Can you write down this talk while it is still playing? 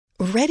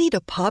Ready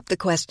to pop the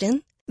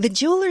question? The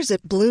jewelers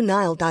at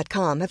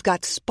BlueNile.com have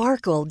got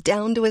sparkle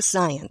down to a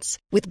science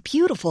with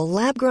beautiful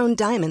lab-grown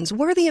diamonds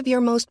worthy of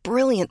your most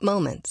brilliant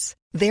moments.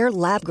 Their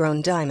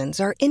lab-grown diamonds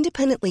are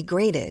independently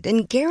graded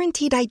and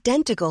guaranteed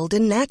identical to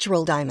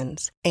natural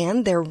diamonds,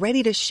 and they're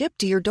ready to ship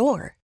to your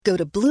door. Go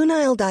to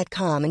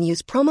BlueNile.com and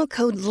use promo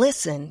code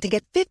LISTEN to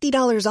get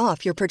 $50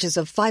 off your purchase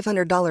of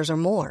 $500 or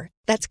more.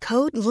 That's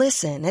code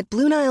LISTEN at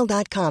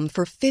BlueNile.com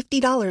for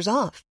 $50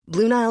 off.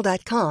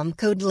 BlueNile.com,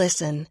 code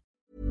LISTEN.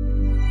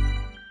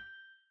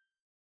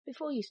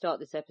 Before you start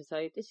this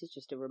episode, this is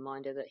just a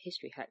reminder that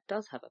History Hack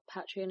does have a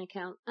Patreon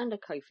account and a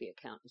Ko-fi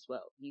account as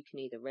well. You can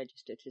either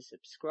register to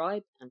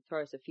subscribe and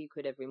throw us a few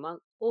quid every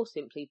month, or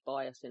simply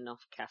buy us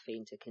enough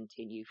caffeine to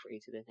continue through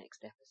to the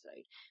next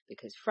episode,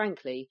 because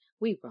frankly,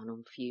 we run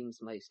on fumes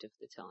most of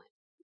the time.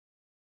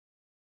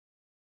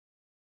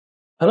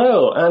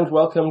 Hello, and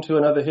welcome to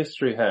another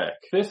History Hack.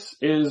 This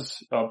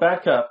is our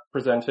backup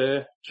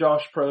presenter,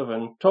 Josh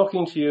Proven,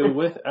 talking to you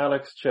with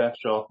Alex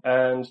Churchill.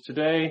 And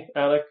today,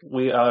 Alec,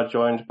 we are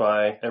joined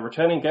by a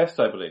returning guest,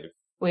 I believe.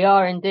 We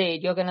are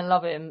indeed. You're going to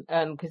love him,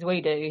 because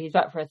we do. He's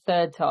back for a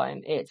third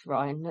time. It's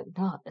Ryan,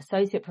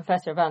 Associate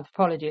Professor of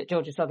Anthropology at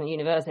Georgia Southern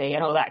University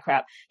and all that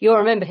crap. You'll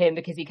remember him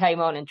because he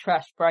came on and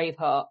trashed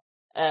Braveheart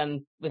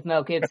with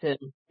Mel Gibson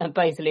and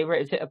basically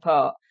ripped it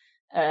apart.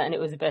 And it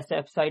was the best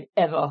episode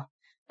ever.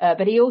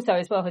 But he also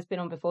as well has been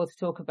on before to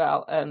talk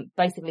about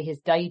basically his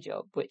day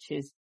job, which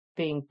is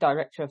being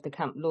director of the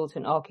Camp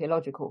Lawton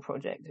Archaeological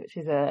Project, which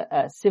is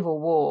a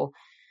Civil War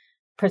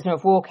prisoner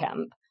of war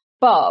camp.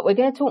 But we're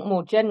going to talk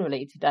more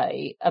generally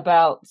today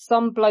about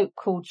some bloke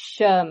called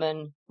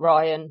Sherman.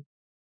 Ryan,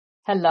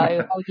 hello,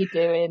 how are you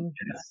doing?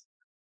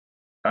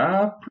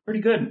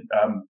 Pretty good.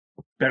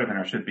 Better than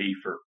I should be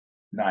for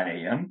 9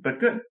 a.m., but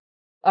good.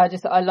 I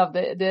love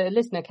the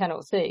listener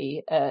cannot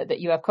see that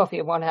you have coffee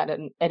in one hand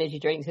and energy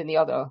drinks in the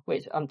other,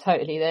 which I'm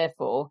totally there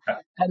for.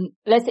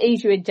 Let's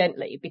ease you in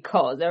gently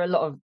because there are a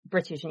lot of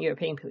British and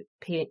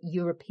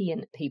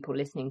European people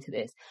listening to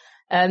this.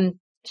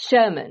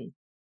 Sherman,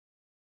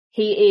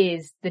 he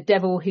is the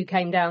devil who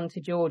came down to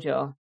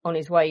Georgia on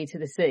his way to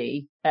the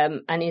sea,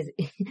 and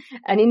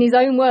in his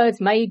own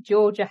words made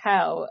Georgia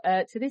howl.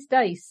 To this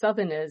day,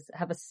 Southerners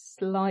have a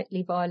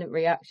slightly violent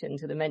reaction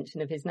to the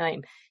mention of his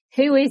name.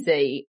 Who is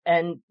he,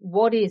 and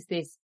what is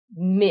this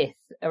myth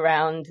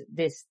around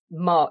this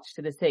march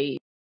to the sea?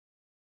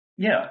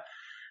 Yeah.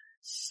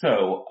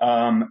 So,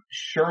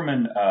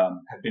 Sherman,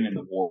 had been in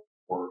the war,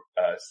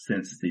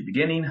 since the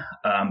beginning.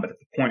 But at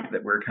the point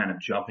that we're kind of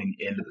jumping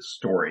into the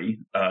story,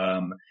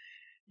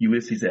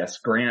 Ulysses S.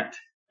 Grant,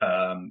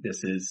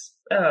 this is,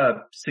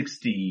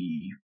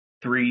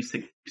 63,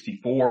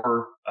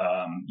 64.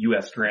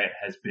 U.S. Grant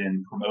has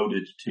been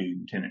promoted to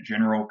Lieutenant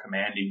General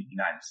commanding the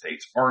United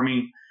States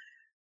Army.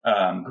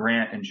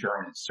 Grant and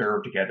Sherman had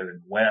served together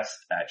in the West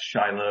at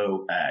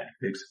Shiloh, at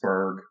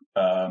Vicksburg.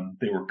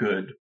 They were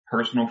good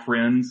personal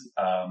friends.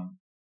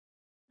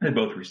 They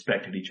both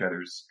respected each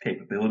other's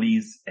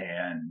capabilities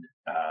and,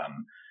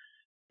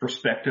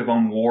 perspective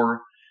on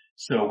war.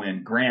 So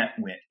when Grant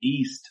went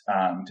east,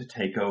 to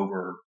take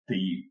over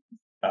the,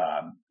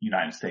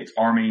 United States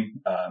Army,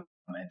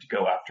 and to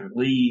go after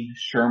Lee,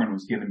 Sherman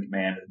was given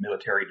command of the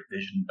military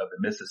division of the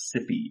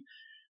Mississippi,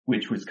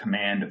 which was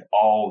command of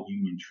all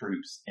Union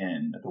troops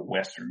in the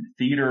Western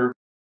Theater,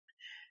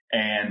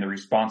 and the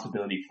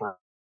responsibility for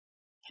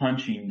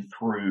punching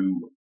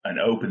through an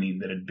opening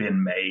that had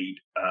been made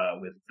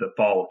with the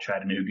fall of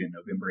Chattanooga in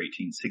November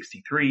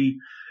 1863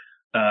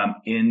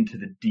 into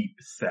the Deep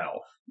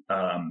South.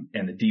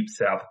 And the Deep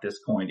South at this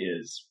point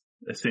is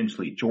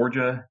essentially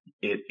Georgia.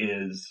 It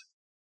is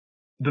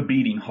the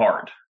beating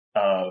heart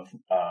of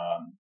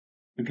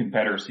the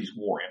Confederacy's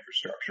war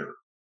infrastructure.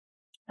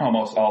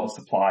 Almost all the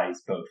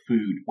supplies, both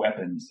food,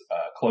 weapons,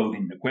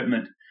 clothing,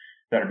 equipment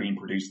that are being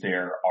produced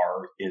there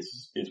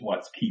is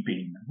what's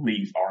keeping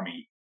Lee's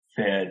army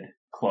fed,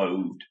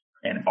 clothed,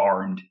 and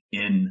armed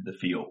in the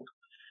field.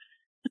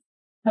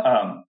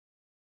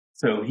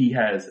 So he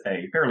has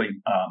a fairly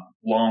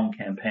long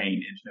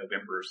campaign into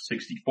November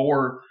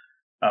 64.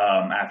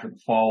 After the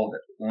fall of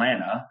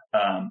Atlanta,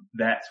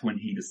 that's when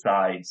he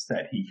decides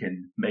that he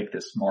can make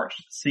this march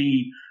to the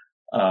sea,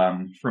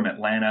 from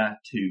Atlanta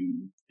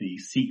to the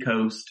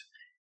seacoast,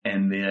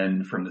 and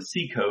then from the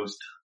seacoast,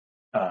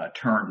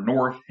 turn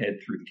north, head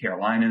through the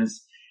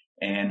Carolinas,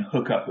 and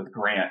hook up with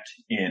Grant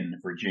in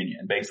Virginia,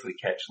 and basically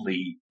catch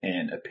Lee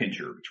in a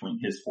pincher between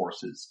his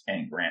forces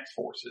and Grant's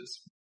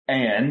forces.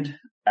 And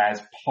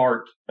as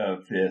part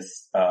of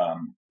this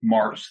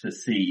march to the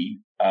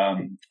sea,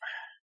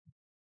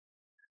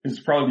 this is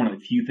probably one of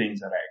the few things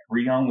that I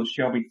agree on with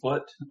Shelby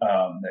Foote,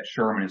 that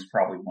Sherman is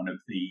probably one of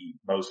the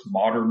most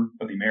modern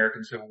of the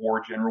American Civil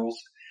War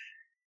generals.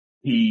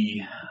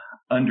 He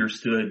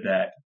understood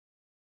that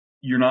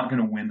you're not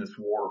going to win this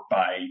war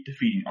by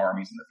defeating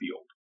armies in the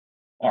field.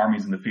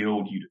 Armies in the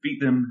field, you defeat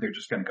them, they're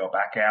just going to go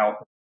back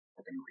out,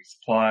 they're going to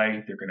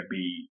resupply, they're going to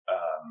be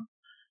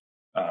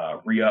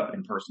re-up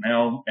in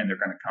personnel, and they're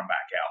going to come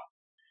back out.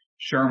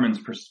 Sherman's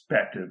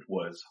perspective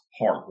was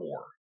hard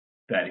war.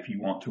 that if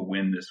you want to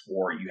win this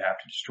war, you have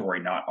to destroy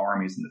not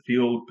armies in the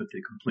field, but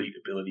the complete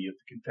ability of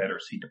the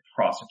Confederacy to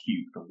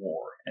prosecute the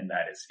war. And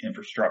that is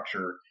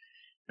infrastructure,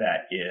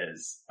 that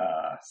is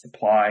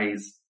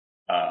supplies,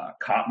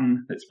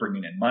 cotton that's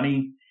bringing in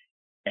money.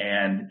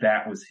 And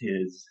that was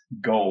his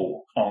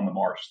goal on the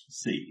march to the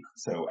sea.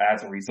 So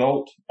as a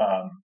result,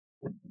 I'm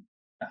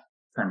trying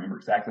to remember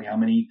exactly how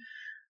many,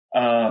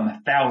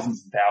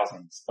 thousands and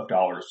thousands of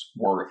dollars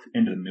worth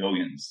into the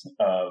millions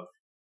of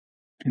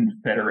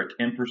Confederate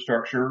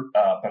infrastructure,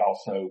 but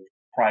also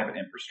private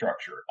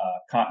infrastructure,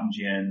 cotton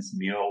gins,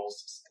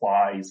 mills,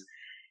 supplies,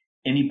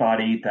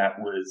 anybody that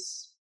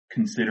was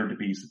considered to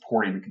be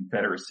supporting the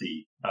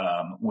Confederacy,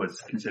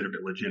 was considered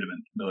a legitimate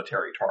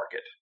military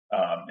target.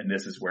 And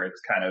this is where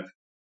this kind of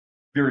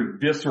very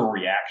visceral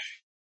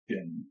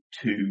reaction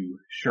to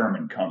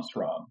Sherman comes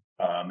from.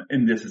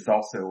 And this is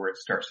also where it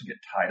starts to get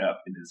tied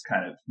up in this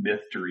kind of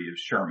mystery of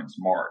Sherman's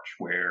march,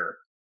 where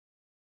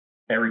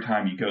every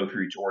time you go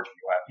through Georgia,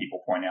 you'll have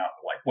people point out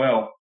like,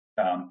 well,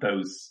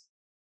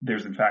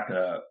 there's in fact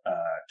a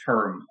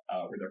term,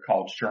 where they're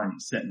called Sherman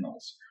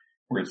Sentinels,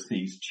 where it's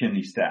these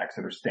chimney stacks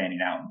that are standing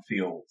out in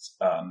fields.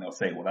 They'll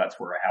say, well, that's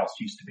where a house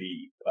used to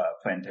be, a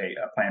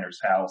planter's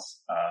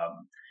house,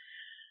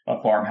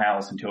 a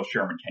farmhouse, until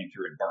Sherman came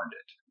through and burned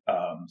it.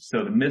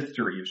 So the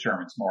mystery of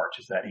Sherman's march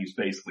is that he's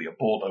basically a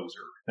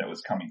bulldozer that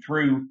was coming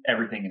through.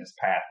 Everything in his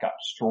path got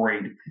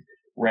destroyed,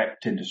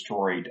 wrecked and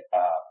destroyed,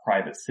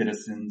 private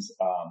citizens,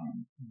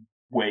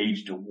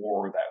 waged a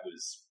war that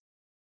was,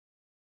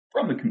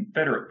 from the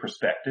Confederate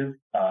perspective,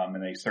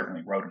 and they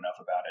certainly wrote enough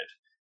about it,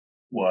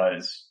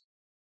 was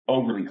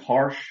overly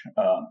harsh,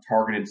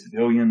 targeted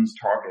civilians,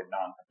 targeted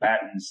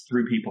non-combatants,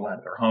 threw people out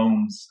of their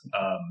homes,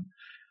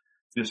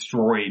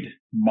 destroyed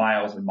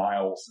miles and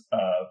miles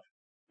of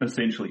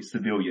essentially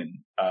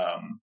civilian,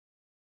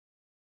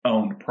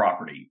 owned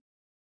property.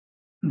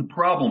 And the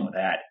problem with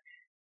that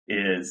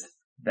is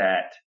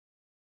that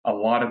a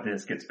lot of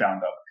this gets bound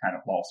up with kind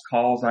of lost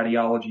cause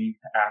ideology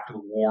after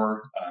the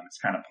war. It's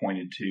kind of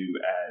pointed to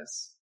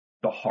as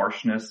the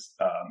harshness,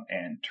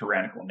 and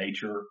tyrannical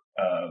nature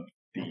of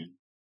the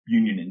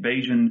Union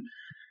invasion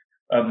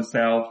of the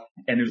South.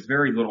 And there's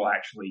very little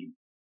actually,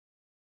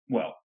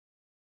 well,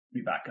 let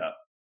me back up.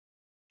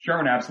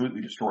 Sherman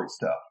absolutely destroyed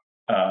stuff.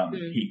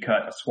 He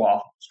cut a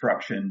swath of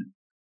destruction,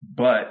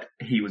 but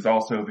he was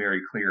also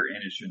very clear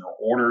in his general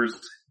orders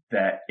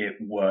that it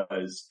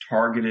was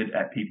targeted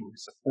at people who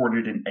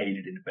supported and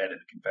aided and abetted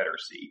the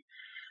Confederacy.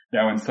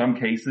 Now, in some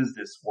cases,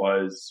 this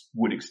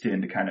would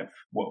extend to kind of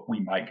what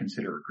we might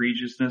consider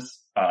egregiousness.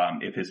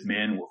 If his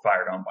men were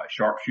fired on by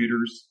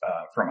sharpshooters,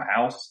 from a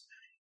house,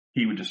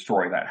 he would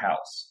destroy that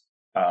house,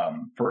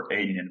 for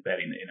aiding and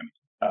abetting the enemy.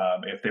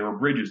 If there were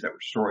bridges that were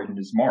destroyed in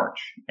his march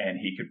and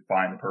he could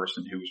find the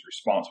person who was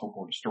responsible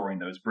for destroying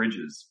those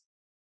bridges,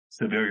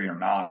 civilian or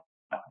not,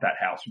 that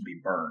house would be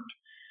burned.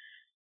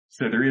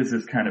 So there is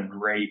this kind of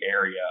gray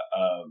area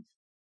of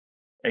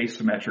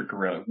asymmetric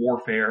guerrilla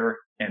warfare,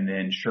 and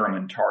then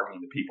Sherman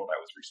targeting the people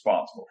that was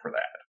responsible for that.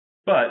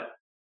 But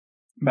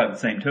by the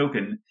same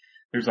token,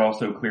 there's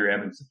also clear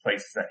evidence of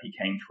places that he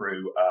came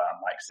through,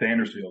 like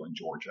Sandersville in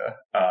Georgia,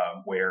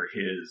 where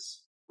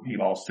he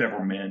lost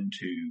several men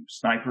to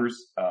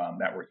snipers,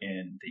 that were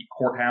in the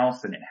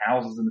courthouse and in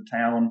houses in the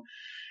town.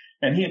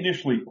 And he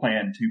initially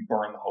planned to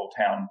burn the whole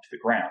town to the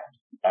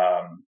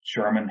ground.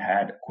 Sherman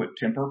had a quick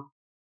temper,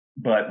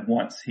 but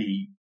once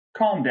he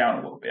calmed down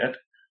a little bit,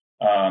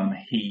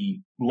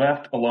 he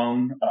left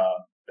alone,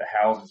 the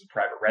houses of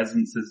private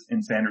residences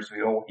in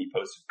Sandersville. He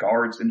posted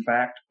guards, in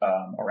fact,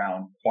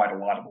 around quite a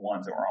lot of the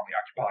ones that were only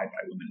occupied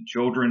by women and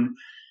children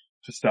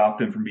to stop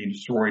them from being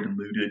destroyed and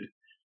looted.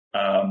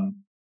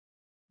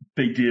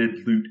 They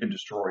did loot and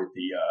destroy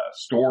the,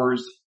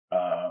 stores,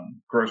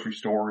 grocery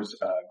stores,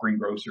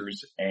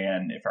 greengrocers,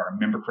 and if I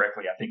remember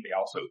correctly, I think they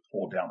also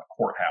pulled down the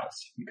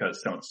courthouse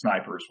because some of the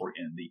snipers were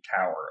in the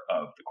tower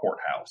of the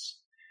courthouse.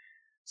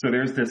 So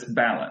there's this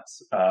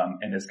balance,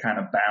 and this kind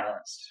of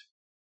balanced,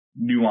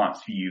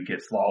 nuanced view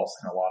gets lost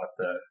in a lot of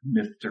the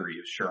mystery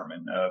of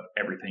Sherman, of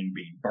everything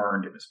being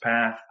burned in his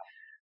path,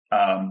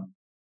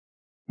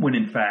 when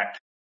in fact,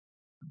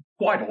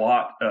 quite a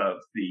lot of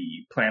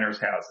the planters'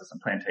 houses and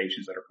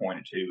plantations that are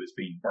pointed to as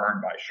being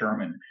burned by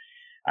Sherman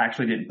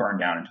actually didn't burn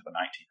down into the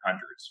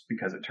 1900s,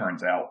 because it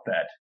turns out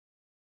that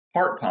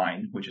heart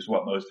pine, which is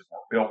what most of them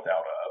were built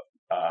out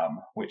of,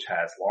 which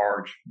has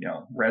large,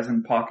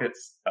 resin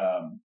pockets,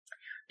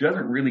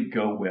 doesn't really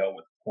go well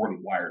with poorly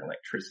wired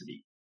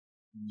electricity.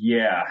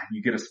 Yeah,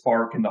 you get a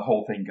spark and the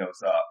whole thing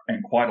goes up.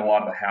 And quite a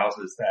lot of the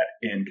houses that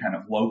in kind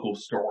of local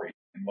story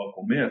and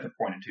local myth are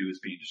pointed to as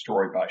being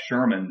destroyed by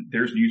Sherman,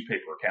 there's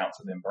newspaper accounts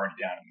of them burning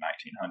down in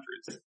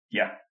the 1900s.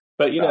 Yeah.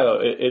 But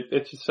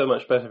it's just so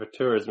much better for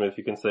tourism if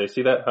you can say,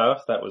 see that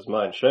house? That was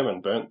mine. Sherman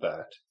burnt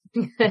that.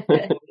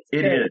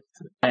 It is.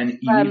 And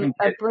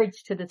a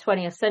bridge to the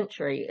 20th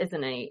century,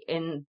 isn't he?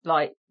 In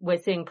we're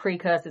seeing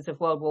precursors of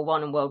World War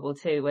I and World War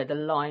II, where the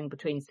line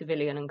between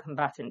civilian and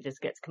combatant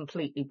just gets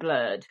completely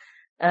blurred.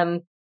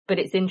 But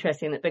it's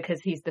interesting that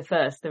because he's the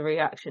first, the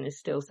reaction is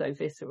still so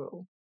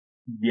visceral.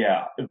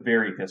 Yeah,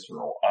 very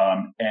visceral.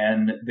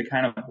 And the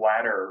kind of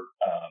latter,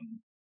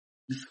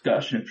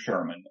 discussion of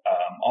Sherman,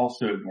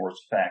 also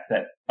ignores the fact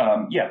that,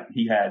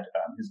 he had,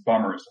 his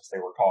bummers, as they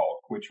were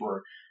called, which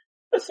were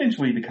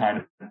essentially the kind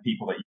of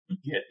people that you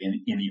get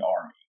in any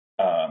army.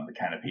 The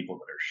kind of people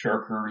that are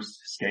shirkers,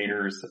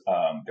 skaters.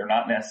 They're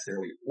not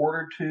necessarily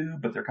ordered to,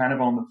 but they're kind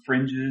of on the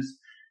fringes,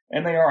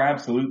 and they are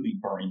absolutely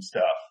burning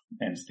stuff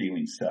and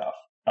stealing stuff.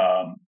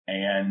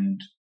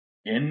 And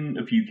in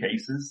a few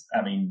cases,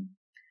 I mean,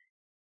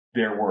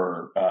 there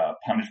were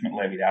punishment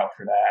levied out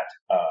for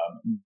that.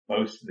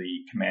 Most of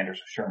the commanders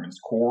of Sherman's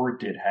Corps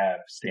did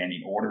have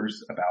standing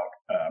orders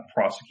about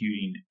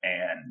prosecuting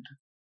and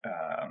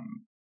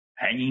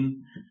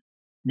hanging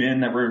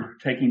men that were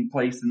taking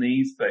place in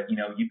these. But,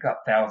 you've got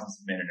thousands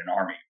of men in an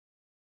army.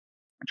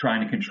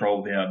 Trying to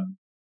control them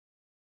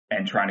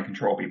and trying to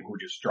control people who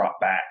just drop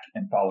back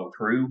and follow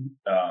through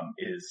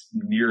is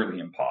nearly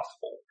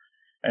impossible.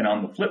 And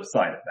on the flip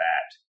side of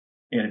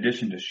that, in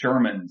addition to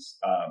Sherman's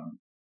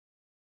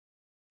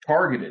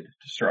targeted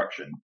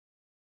destruction,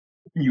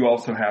 you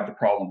also have the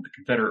problem of the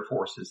Confederate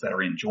forces that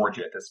are in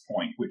Georgia at this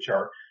point, which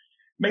are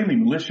mainly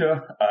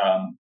militia,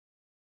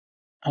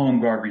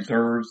 home guard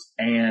reserves,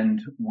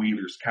 and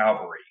Wheeler's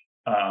cavalry.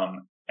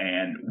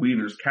 And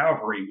Wheeler's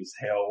cavalry was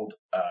held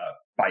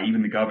by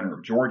even the governor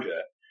of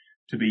Georgia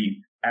to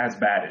be as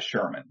bad as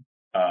Sherman.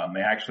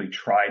 They actually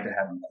tried to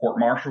have him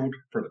court-martialed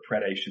for the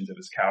predations of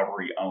his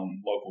cavalry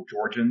on local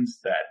Georgians,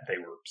 that they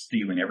were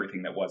stealing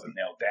everything that wasn't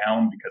nailed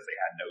down because they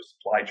had no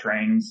supply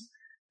trains.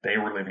 They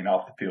were living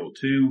off the field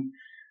too.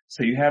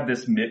 So you have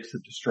this mix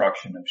of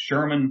destruction of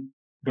Sherman,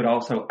 but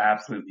also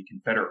absolutely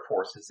Confederate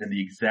forces in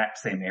the exact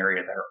same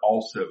area that are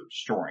also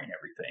destroying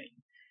everything.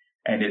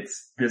 And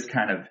it's this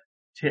kind of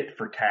tit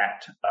for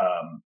tat,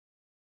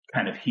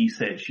 kind of he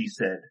said, she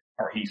said,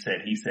 or he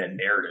said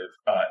narrative,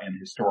 in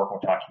historical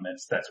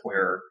documents. That's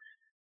where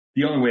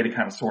the only way to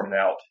kind of sort it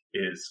out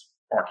is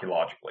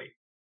archaeologically,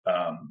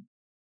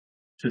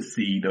 to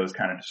see those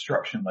kind of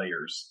destruction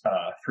layers,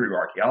 through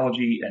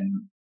archaeology,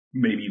 and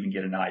maybe even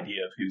get an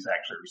idea of who's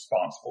actually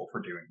responsible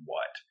for doing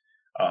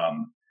what.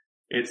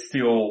 It's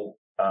still,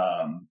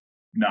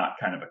 not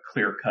kind of a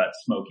clear cut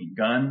smoking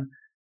gun,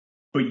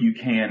 but you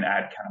can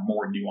add kind of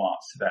more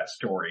nuance to that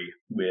story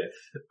with,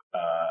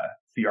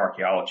 the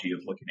archaeology of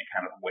looking at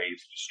kind of the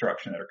waves of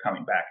destruction that are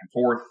coming back and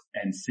forth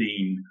and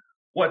seeing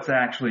what's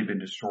actually been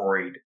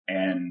destroyed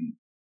and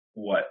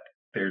what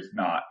there's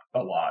not a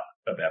lot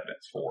of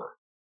evidence for.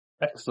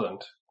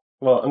 Excellent.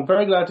 Well, I'm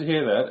very glad to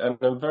hear that, and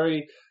I'm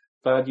very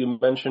glad you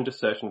mentioned a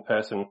certain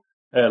person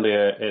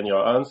earlier in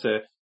your answer,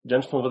 a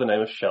gentleman with the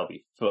name of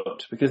Shelby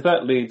Foote, because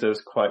that leads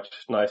us quite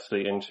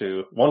nicely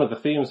into one of the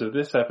themes of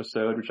this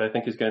episode, which I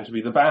think is going to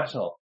be the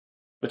battle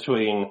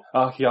between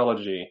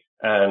archaeology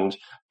and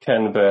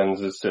Ken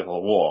Burns'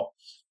 Civil War.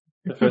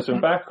 For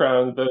some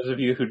background, those of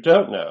you who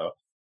don't know,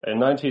 in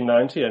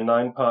 1990, a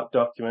 9-part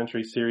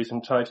documentary series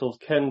entitled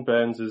Ken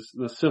Burns'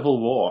 The Civil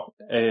War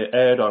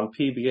aired on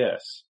PBS.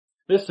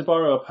 This, to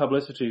borrow a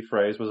publicity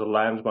phrase, was a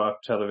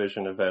landmark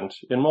television event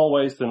in more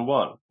ways than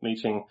one,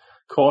 meeting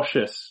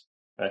cautious,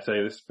 I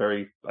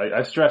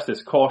stress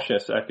this,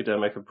 cautious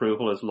academic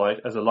approval as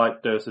a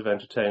light dose of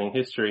entertaining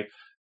history,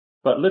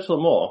 but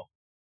little more.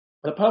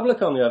 The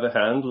public, on the other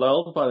hand,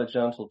 lulled by the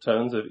gentle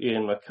tones of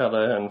Ian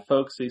McCullough and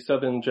folksy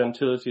southern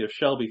gentility of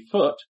Shelby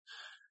Foote,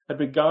 had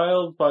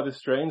beguiled by the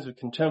strains of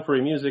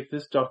contemporary music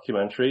this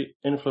documentary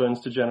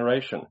influenced a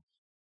generation.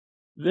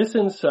 This,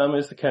 in sum,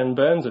 is the Ken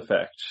Burns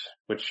effect,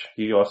 which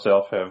you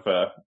yourself have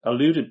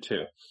alluded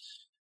to.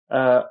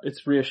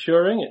 It's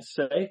reassuring, it's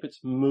safe, it's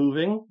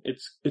moving,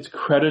 it's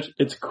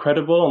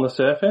credible on the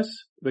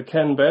surface. The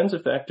Ken Burns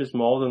effect is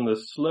more than the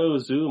slow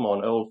zoom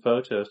on old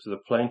photos to the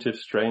plaintive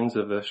strains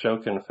of the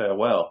Shokin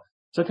Farewell.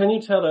 So can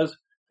you tell us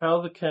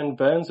how the Ken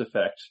Burns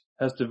effect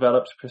has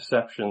developed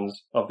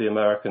perceptions of the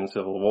American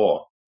Civil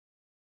War?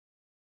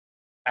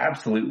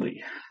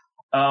 Absolutely.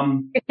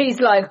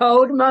 He's like,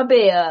 hold my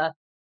beer.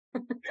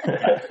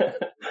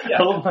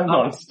 Hold my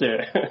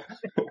monster.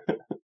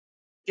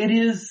 It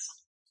is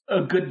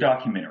a good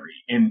documentary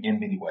in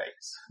many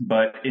ways,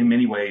 but in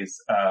many ways,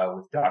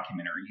 with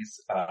documentaries,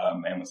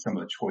 and with some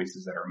of the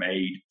choices that are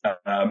made,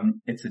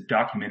 it's a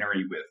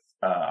documentary with,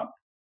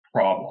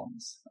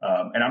 problems.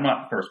 And I'm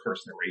not the first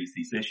person to raise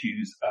these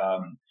issues.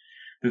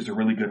 There's a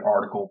really good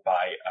article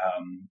by,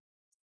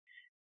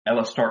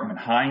 Ella Starkman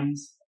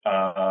Hines,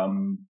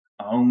 on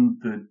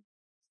the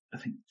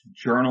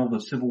journal,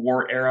 the Civil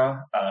War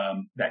era,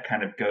 that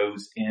kind of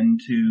goes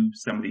into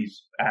some of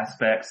these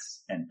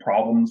aspects and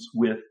problems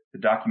with the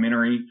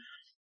documentary.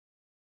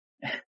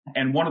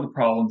 And one of the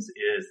problems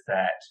is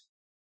that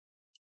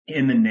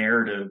in the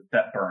narrative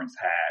that Burns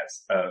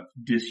has of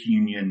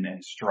disunion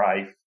and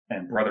strife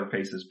and brother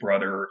faces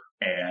brother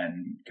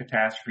and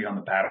catastrophe on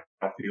the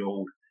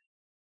battlefield,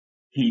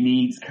 he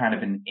needs kind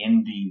of an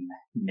ending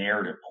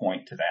narrative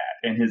point to that.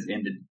 And his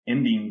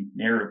ending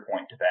narrative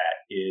point to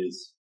that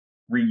is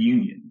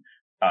reunion,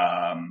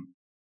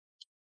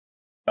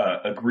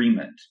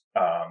 agreement,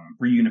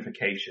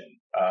 reunification,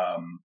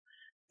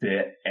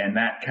 and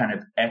that kind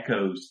of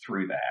echoes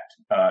through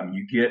that.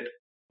 You get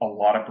a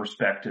lot of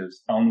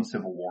perspectives on the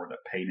Civil War that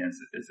paint as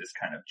this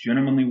kind of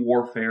gentlemanly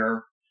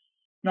warfare,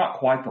 not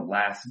quite the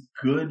last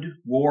good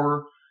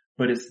war,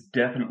 but it's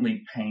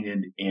definitely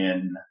painted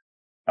in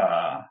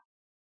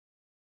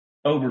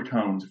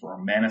overtones of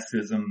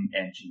romanticism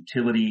and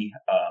gentility,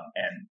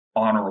 and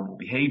honorable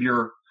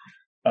behavior,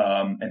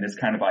 and this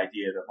kind of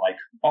idea that like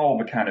all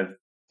the kind of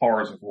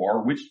horrors of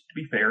war, which to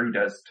be fair, he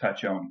does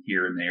touch on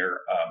here and there,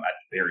 at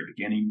the very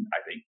beginning,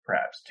 I think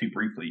perhaps too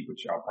briefly,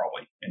 which I'll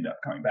probably end up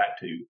coming back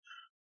to,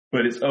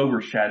 but it's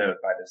overshadowed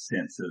by the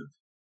sense of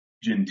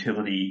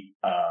gentility,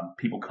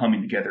 people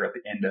coming together at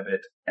the end of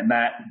it, and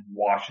that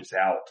washes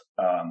out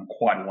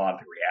quite a lot of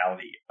the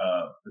reality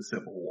of the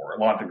Civil War, a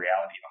lot of the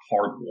reality of the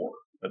hard war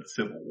of the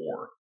Civil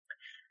War.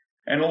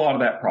 And a lot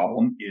of that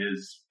problem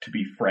is, to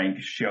be frank,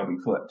 Shelby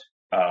Foote.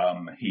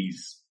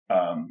 He's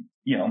an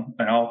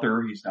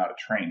author. He's not a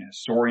trained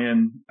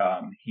historian.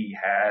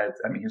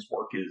 His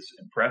work is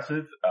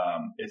impressive.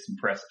 It's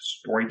impressive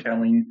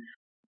storytelling.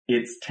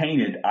 It's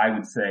tainted, I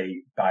would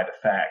say, by the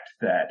fact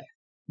that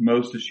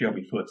most of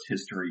Shelby Foote's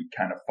history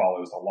kind of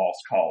follows a lost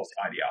cause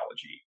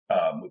ideology,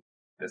 with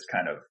this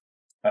kind of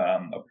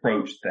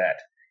approach that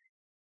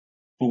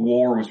the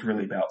war was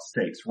really about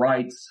states'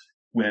 rights,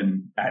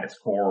 when at its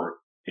core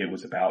it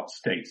was about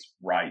states'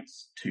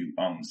 rights to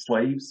own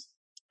slaves.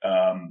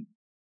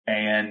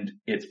 And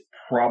it's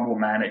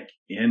problematic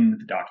in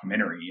the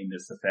documentary, and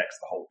this affects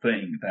the whole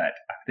thing, that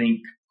I think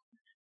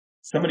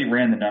somebody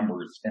ran the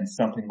numbers and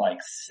something like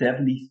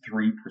 73%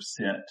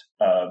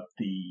 of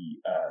the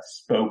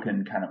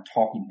spoken kind of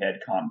talking head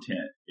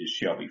content is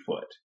Shelby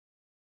Foote.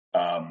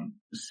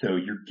 So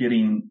you're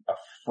getting a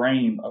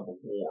frame of a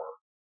war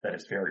that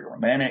is very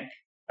romantic,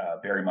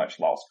 very much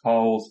lost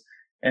cause.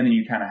 And then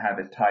you kind of have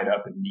it tied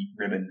up in neat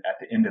ribbon at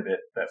the end of it.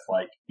 That's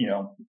like,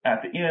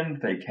 at the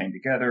end they came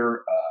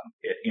together.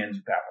 It ends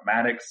with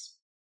appomattox.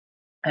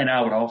 And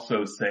I would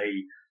also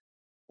say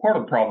part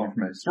of the problem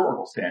from a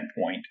historical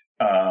standpoint,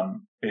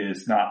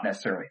 is not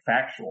necessarily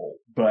factual,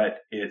 but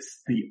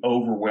it's the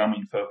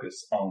overwhelming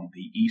focus on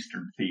the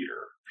Eastern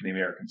theater for the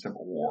American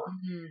Civil War.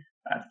 Mm-hmm.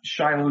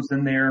 Shiloh's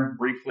in there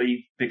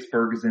briefly.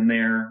 Vicksburg is in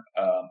there.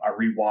 I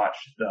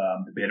rewatched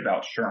the bit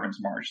about Sherman's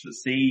March to the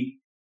Sea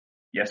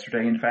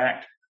yesterday, in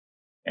fact,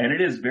 and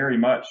it is very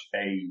much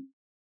a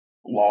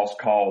lost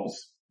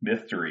cause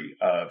mystery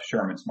of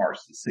Sherman's March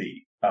to the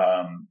Sea.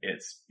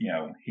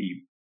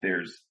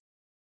 There's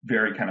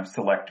very kind of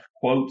selective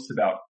quotes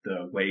about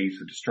the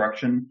waves of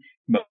destruction.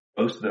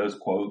 Most of those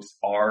quotes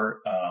are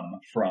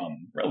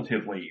from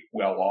relatively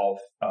well-off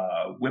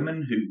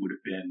women who would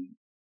have been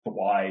the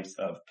wives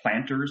of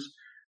planters,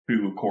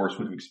 who of course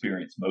would have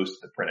experienced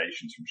most of the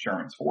predations from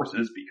Sherman's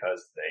forces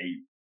because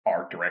they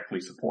are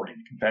directly supporting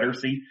the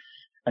Confederacy,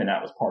 and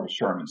that was part of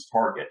Sherman's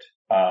target.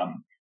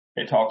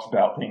 It talks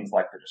about things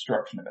like the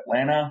destruction of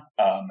Atlanta,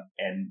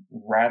 and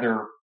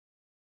rather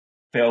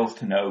fails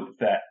to note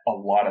that a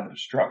lot of the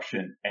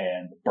destruction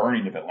and the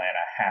burning of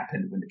Atlanta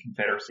happened when the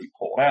Confederacy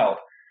pulled out,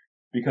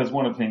 because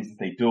one of the things that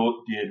they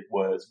did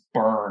was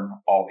burn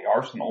all the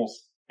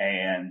arsenals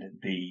and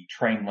the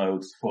train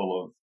loads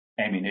full of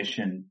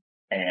ammunition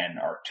and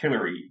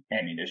artillery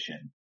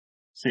ammunition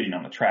sitting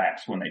on the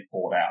tracks when they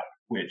pulled out,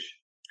 which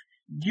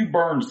you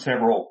burned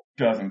several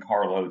dozen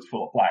carloads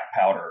full of black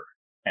powder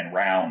and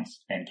rounds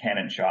and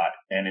cannon shot,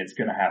 and it's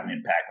going to have an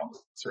impact on the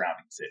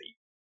surrounding city.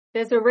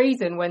 There's a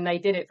reason when they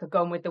did it for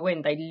Gone with the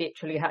Wind, they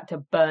literally had to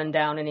burn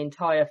down an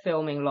entire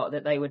filming lot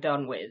that they were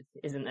done with,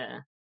 isn't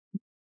there?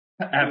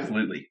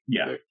 Absolutely,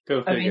 yeah.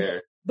 Go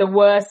figure. The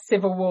worst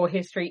Civil War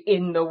history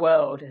in the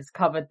world has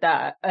covered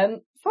that.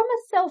 From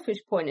a selfish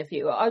point of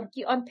view,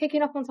 I'm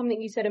picking up on something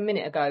you said a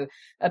minute ago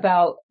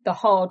about the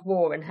hard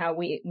war and how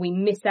we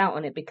miss out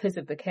on it because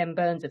of the Ken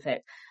Burns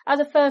effect. As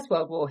a First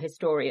World War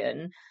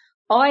historian,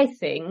 I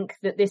think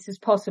that this has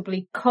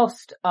possibly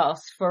cost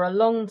us for a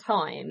long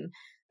time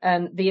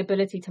the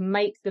ability to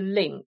make the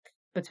link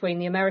between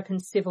the American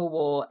Civil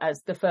War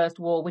as the first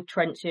war with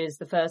trenches,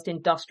 the first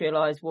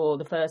industrialized war,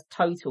 the first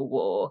total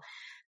war,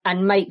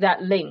 and make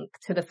that link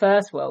to the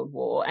First World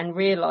War and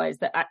realize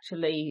that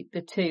actually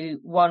the two,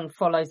 one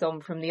follows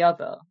on from the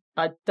other.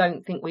 I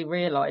don't think we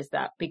realize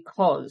that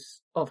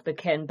because of the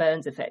Ken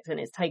Burns effect, and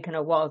it's taken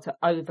a while to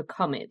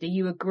overcome it. Do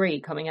you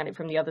agree, coming at it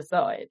from the other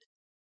side?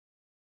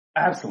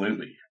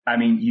 Absolutely. I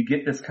mean, you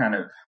get this kind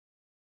of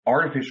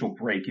artificial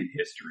break in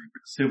history,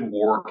 but the Civil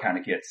War kind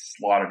of gets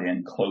slotted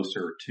in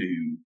closer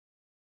to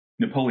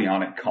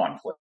Napoleonic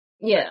conflict.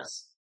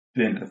 Yes.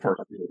 Than the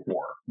First World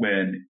War,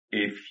 when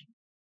if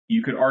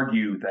you could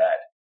argue that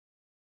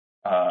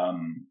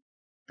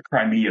the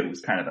Crimea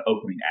was kind of the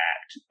opening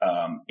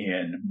act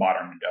in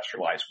modern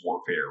industrialized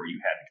warfare, where you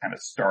had the kind of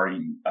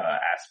starting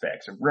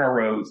aspects of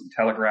railroads and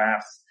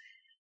telegraphs.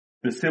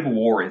 The Civil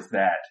War is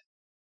that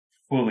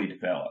fully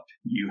developed.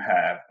 You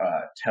have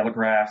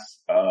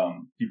telegraphs.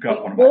 You've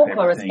got one of my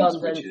favorite things,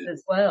 which is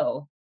as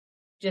well.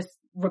 Just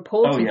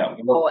reporting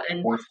war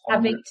and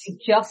having to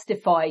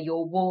justify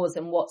your wars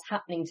and what's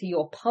happening to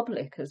your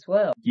public as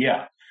well.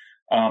 Yeah.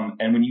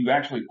 And when you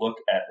actually look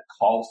at the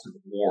cost of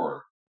the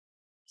war,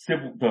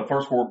 the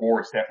First World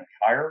War is definitely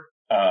higher.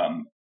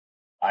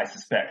 I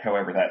suspect,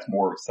 however, that's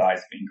more of a size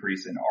of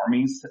increase in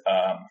armies.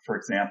 For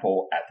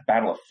example, at the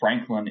Battle of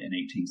Franklin in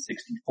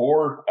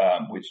 1864,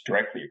 which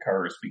directly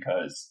occurs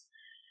because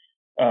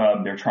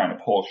they're trying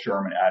to pull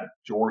Sherman out of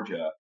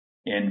Georgia.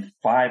 In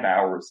 5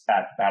 hours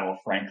at the Battle of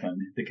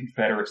Franklin, the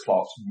Confederates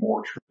lost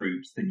more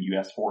troops than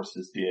U.S.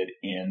 forces did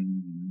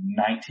in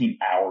 19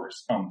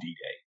 hours on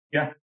D-Day.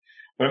 Yeah.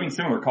 But I mean,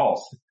 similar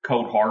costs.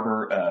 Cold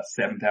Harbor,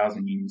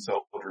 7,000 Union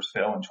soldiers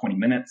fell in 20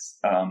 minutes.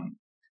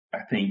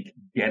 I think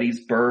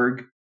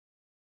Gettysburg,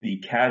 the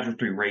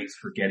casualty rates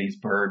for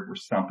Gettysburg were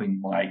something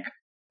like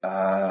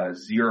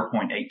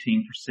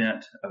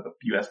 0.18% of the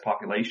U.S.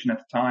 population at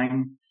the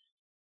time.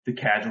 The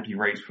casualty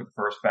rates for the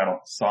first Battle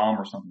of the Somme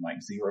were something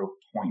like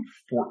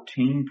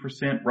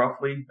 0.14%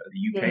 roughly of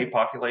the UK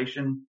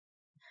population.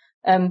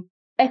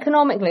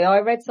 Economically, I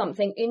read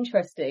something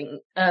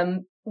interesting,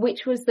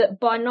 which was that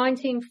by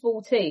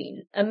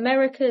 1914,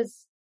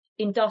 America's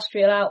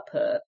industrial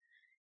output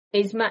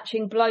is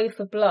matching blow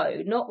for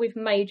blow, not with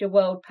major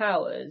world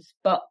powers,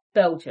 but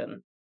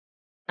Belgium.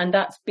 And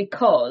that's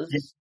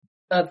because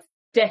of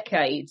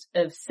decades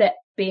of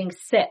being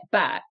set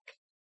back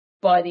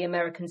by the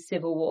American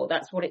Civil War.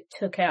 That's what it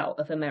took out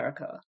of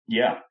America.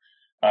 Yeah.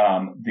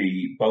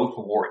 Both the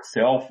war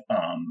itself,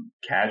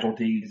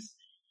 casualties,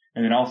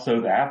 and then also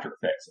the after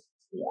effects of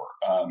the war,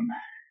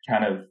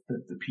 kind of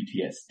the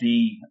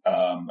PTSD,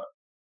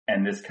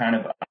 and this kind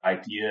of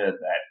idea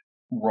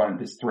that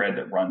this thread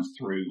that runs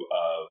through,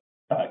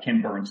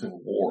 Ken Burns'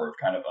 Civil War of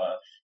kind of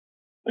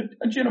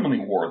a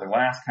gentlemanly war. The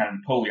last kind of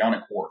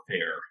Napoleonic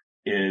warfare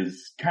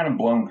is kind of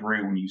blown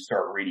through when you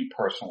start reading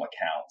personal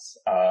accounts.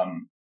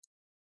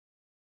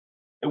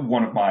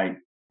 One of my,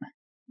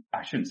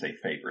 I shouldn't say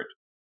favorite,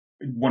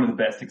 one of the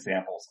best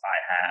examples I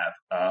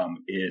have,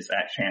 is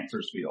at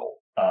Chancellorsville.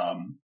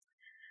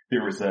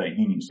 There was a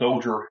Union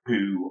soldier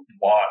who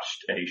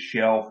watched a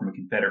shell from a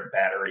Confederate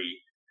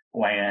battery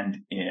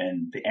land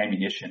in the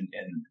ammunition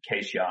in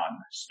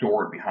caisson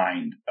stored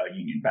behind a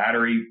Union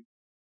battery.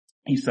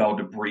 He saw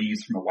debris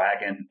from the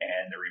wagon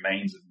and the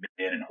remains of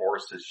men and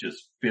horses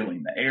just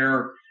filling the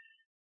air.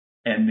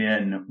 And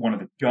then one of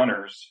the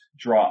gunners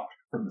dropped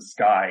from the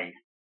sky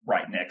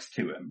right next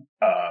to him.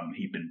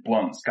 He'd been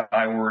blown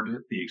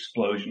skyward. The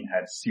explosion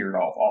had seared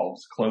off all of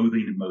his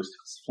clothing and most of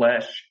his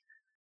flesh.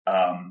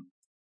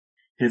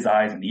 His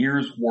eyes and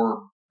ears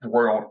were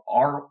boiled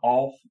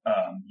off.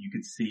 You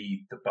could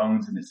see the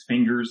bones in his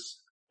fingers,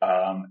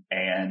 and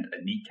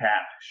a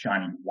kneecap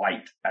shining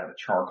white out of the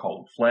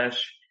charcoal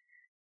flesh.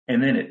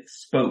 And then it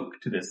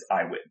spoke to this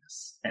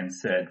eyewitness and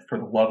said, for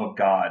the love of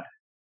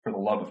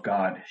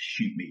God,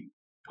 shoot me,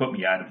 put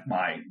me out of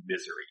my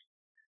misery.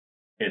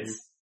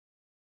 It's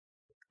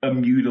a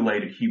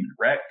mutilated human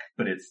wreck,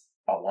 but it's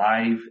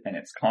alive and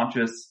it's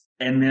conscious.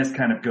 And this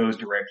kind of goes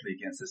directly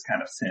against this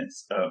kind of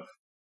sense of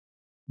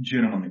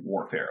gentlemanly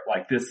warfare.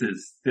 Like this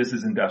is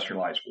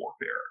industrialized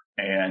warfare.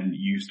 And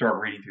you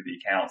start reading through the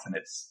accounts and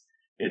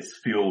it's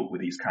filled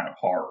with these kind of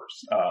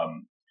horrors.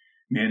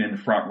 Men in the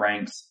front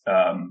ranks,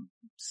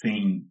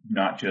 seeing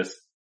not just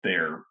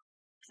their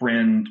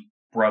friend,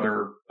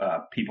 brother,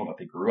 people that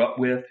they grew up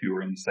with who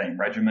were in the same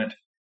regiment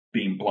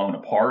being blown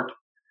apart,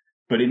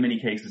 but in many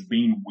cases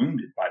being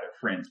wounded by their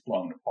friends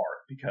blown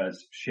apart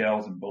because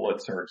shells and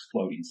bullets are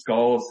exploding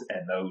skulls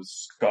and those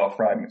skull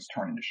fragments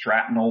turn into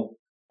shrapnel.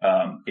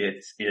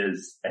 It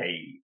is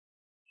a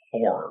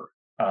horror.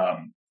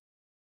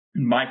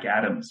 Mike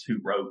Adams, who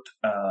wrote,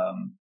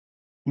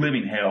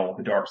 Living Hell,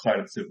 The Dark Side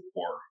of the Civil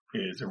War,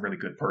 is a really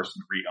good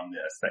person to read on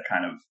this. That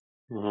kind of,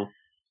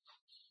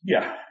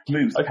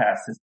 moves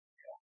past this.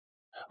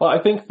 Well, I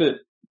think that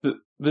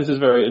this is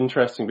very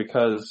interesting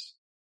because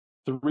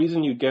the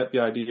reason you get the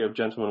idea of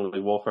gentlemanly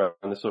warfare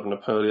and this sort of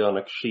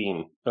Napoleonic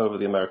sheen over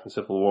the American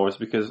Civil War is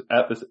because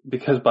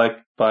by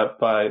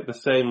the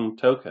same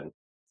token,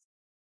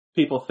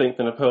 people think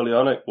the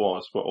Napoleonic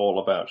Wars were all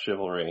about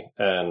chivalry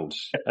and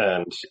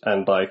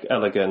like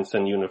elegance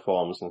and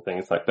uniforms and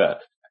things like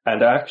that.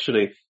 And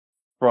actually,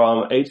 from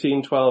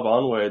 1812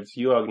 onwards,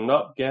 you are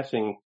not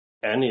getting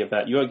any of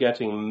that. You are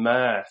getting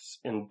mass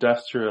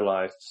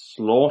industrialized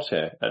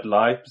slaughter at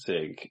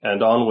Leipzig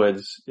and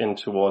onwards in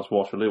towards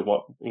Waterloo.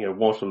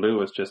 Waterloo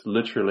was just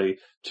literally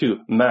two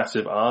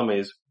massive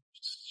armies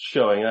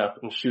showing up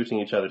and shooting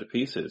each other to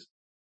pieces.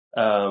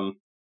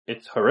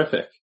 It's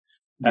horrific.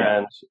 Yeah.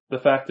 And the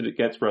fact that it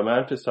gets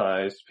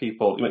romanticized, the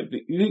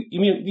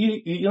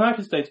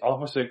United States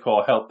Officer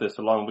Corps helped this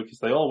along because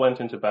they all went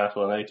into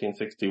battle in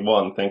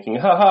 1861 thinking,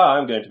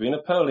 I'm going to be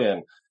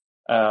Napoleon.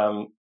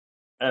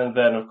 And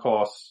then, of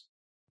course,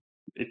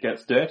 it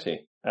gets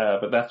dirty.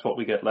 But that's what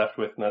we get left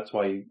with, and that's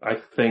why I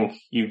think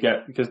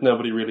because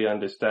nobody really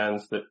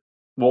understands that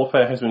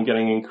warfare has been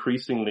getting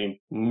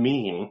increasingly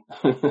mean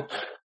for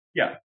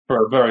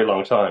a very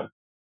long time.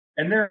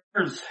 And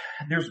there's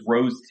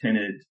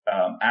rose-tinted,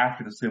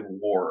 after the Civil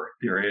War,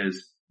 there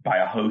is, by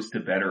a host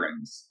of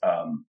veterans,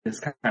 this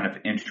kind of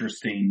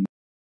interesting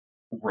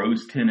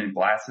rose-tinted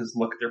glasses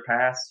look at their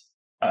past.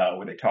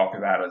 where they talk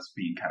about us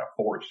being kind of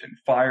forged in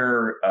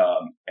fire,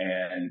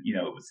 and, you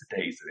know, it was the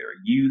days of their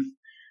youth.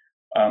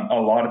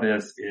 A lot of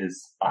this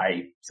is,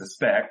 I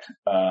suspect,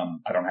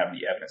 I don't have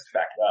any evidence to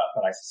back it up,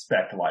 but I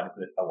suspect a lot of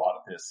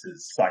this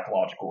is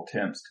psychological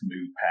attempts to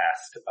move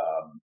past,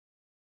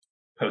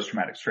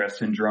 post-traumatic stress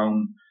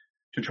syndrome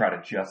to try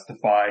to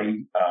justify,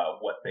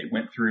 what they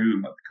went through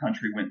and what the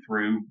country went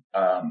through.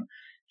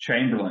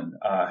 Chamberlain,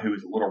 who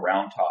was a little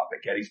round top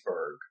at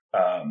Gettysburg,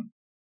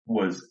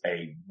 was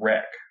a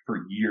wreck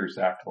for years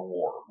after the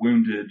war,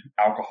 wounded,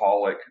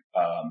 alcoholic,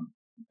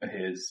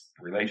 his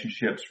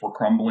relationships were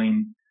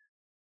crumbling,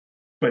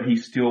 but he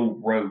still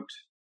wrote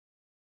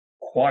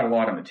quite a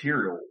lot of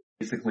material,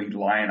 basically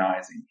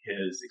lionizing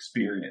his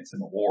experience in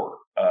the war,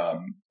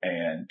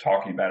 and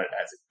talking about it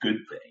as a good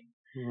thing.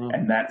 Mm-hmm.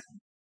 And that's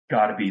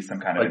got to be some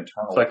kind of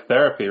internal. It's like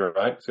therapy,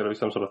 right? It's got to be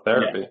some sort of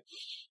therapy.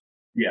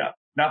 Yeah.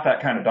 Not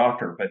that kind of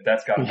doctor, but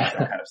that's got to be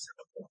some kind of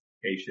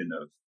simplification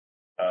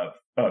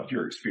of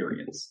your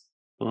experience.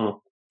 Mm-hmm.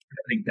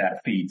 I think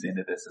that feeds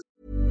into this.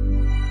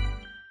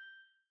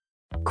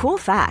 Cool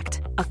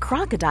fact, a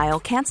crocodile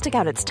can't stick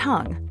out its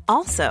tongue.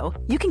 Also,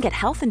 you can get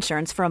health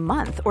insurance for a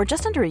month or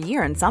just under a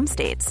year in some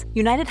states.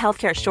 United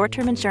Healthcare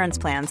short-term insurance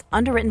plans,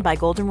 underwritten by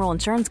Golden Rule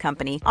Insurance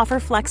Company, offer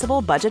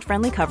flexible,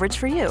 budget-friendly coverage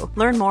for you.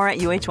 Learn more at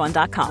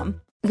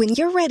uh1.com. When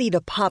you're ready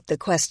to pop the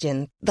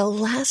question, the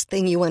last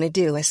thing you want to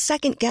do is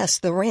second-guess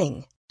the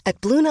ring.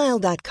 At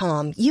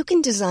BlueNile.com, you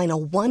can design a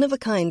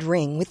one-of-a-kind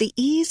ring with the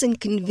ease and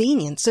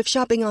convenience of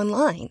shopping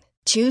online.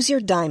 Choose your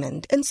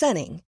diamond and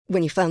setting.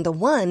 When you find the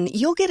one,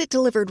 you'll get it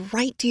delivered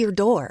right to your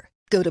door.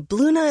 Go to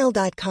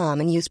BlueNile.com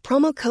and use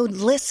promo code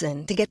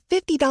LISTEN to get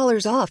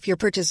 $50 off your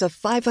purchase of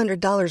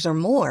 $500 or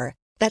more.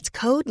 That's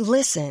code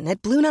LISTEN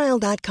at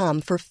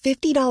BlueNile.com for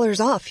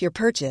 $50 off your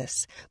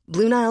purchase.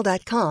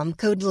 BlueNile.com,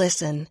 code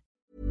LISTEN.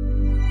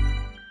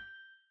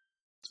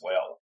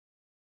 Well,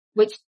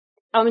 which,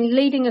 I mean,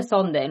 leading us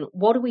on then,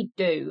 what do we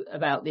do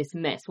about this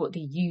mess? What do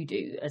you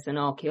do as an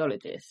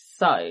archaeologist?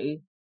 So,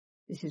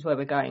 this is where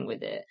we're going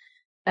with it.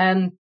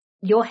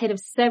 You're head of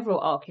several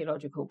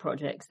archaeological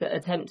projects that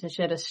attempt to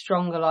shed a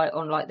stronger light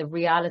on like the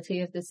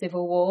reality of the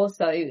Civil War.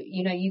 So,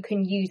 you know, you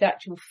can use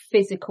actual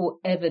physical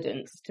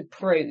evidence to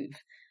prove,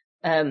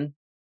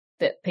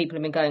 that people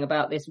have been going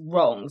about this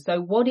wrong.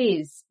 So what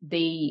is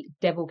the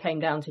Devil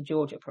Came Down to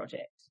Georgia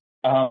project?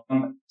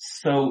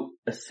 So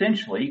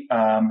essentially,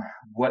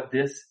 what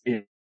this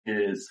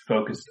is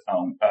focused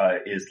on,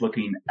 is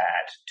looking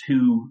at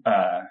two,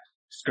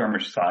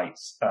 skirmish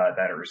sites,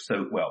 that are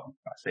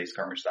I say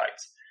skirmish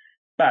sites,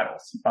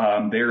 battles.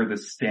 They're the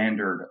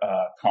standard,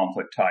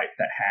 conflict type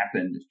that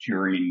happened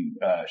during,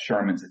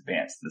 Sherman's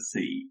advance to the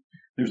sea.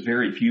 There's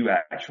very few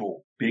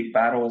actual big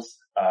battles,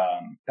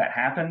 that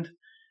happened.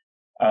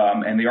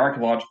 And the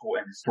archaeological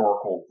and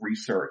historical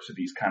research of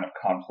these kind of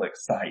conflict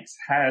sites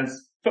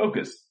has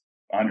focused,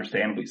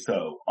 understandably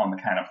so, on the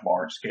kind of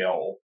large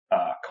scale,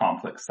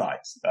 conflict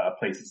sites,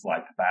 places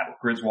like the Battle of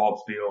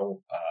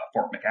Griswoldsville,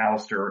 Fort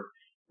McAllister,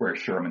 where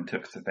Sherman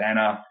took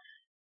Savannah.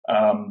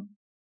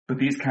 But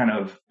these kind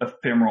of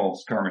ephemeral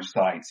skirmish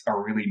sites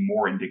are really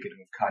more indicative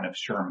of kind of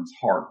Sherman's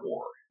hard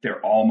war.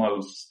 They're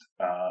almost,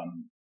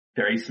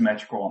 they're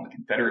asymmetrical on the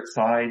Confederate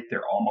side.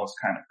 They're almost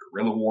kind of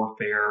guerrilla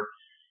warfare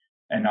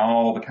and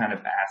all the kind of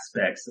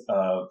aspects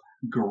of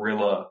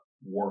guerrilla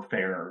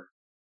warfare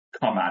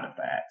come out of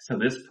that. So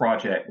this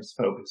project was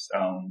focused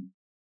on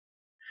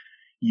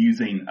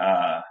using,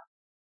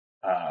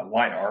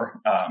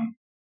 LiDAR,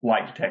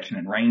 light detection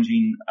and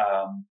ranging,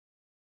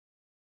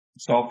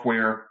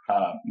 hardware,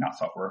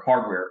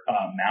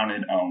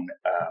 mounted on,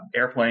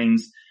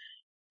 airplanes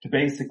to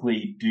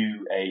basically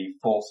do a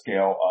full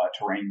scale,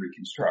 terrain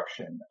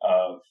reconstruction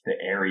of the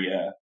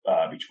area,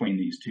 between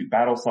these two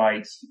battle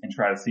sites and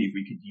try to see if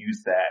we could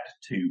use that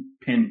to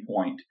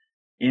pinpoint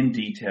in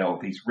detail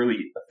these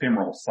really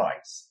ephemeral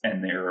sites.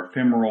 And they're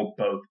ephemeral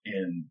both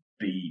in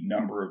the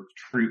number of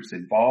troops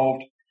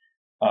involved.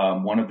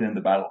 One of them,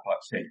 the Battle of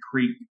Buck's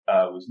Creek,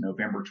 was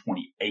November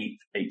 28th,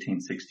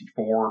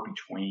 1864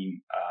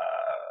 between,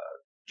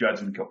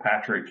 Judson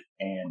Kilpatrick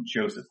and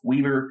Joseph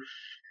Wheeler.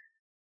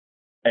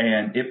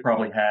 And it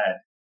probably had a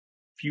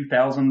few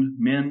thousand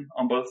men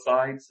on both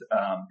sides.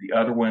 The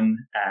other one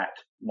at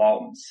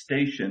Lawton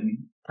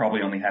Station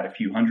probably only had a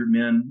few hundred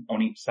men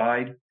on each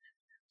side.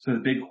 So the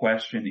big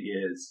question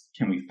is,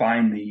 can we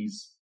find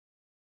these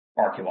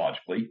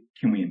archaeologically?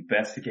 Can we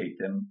investigate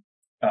them?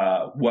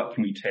 What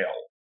can we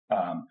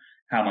tell?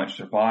 How much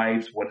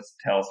survives? What does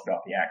it tell us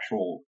about the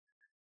actual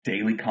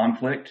daily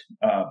conflict,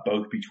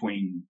 both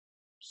between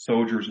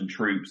soldiers and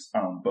troops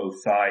on both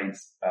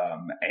sides,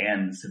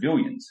 and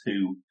civilians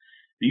who,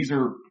 these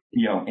are,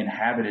 you know,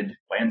 inhabited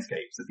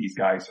landscapes that these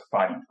guys are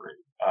fighting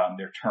through.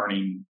 They're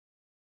turning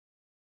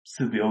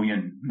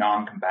civilian,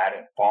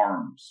 non-combatant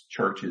farms,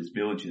 churches,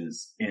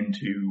 villages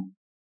into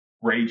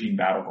raging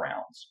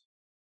battlegrounds.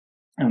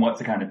 And what's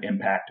the kind of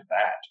impact of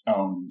that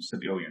on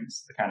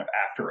civilians, the kind of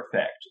after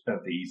effect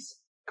of these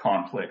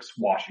conflicts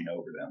washing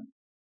over them?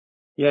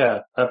 Yeah,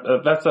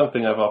 that's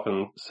something I've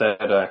often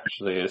said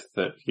actually, is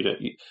that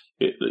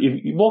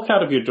you walk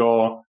out of your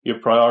door, your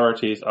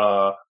priorities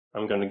are,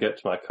 I'm going to get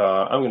to my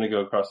car, I'm going to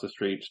go across the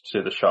street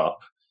to the shop.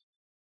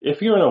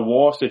 If you're in a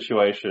war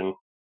situation,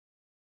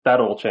 that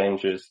all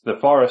changes. The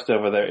forest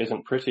over there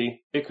isn't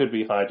pretty. It could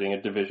be hiding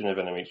a division of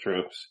enemy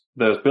troops.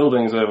 Those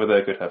buildings over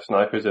there could have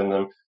snipers in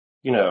them.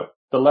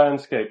 The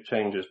landscape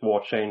changes,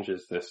 war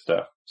changes this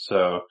stuff.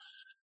 So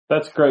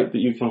that's great that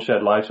you can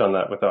shed light on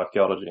that with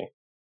archaeology.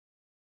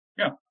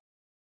 Yeah.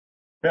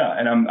 Yeah.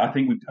 And I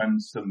think we've done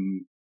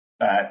some,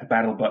 at the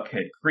Battle of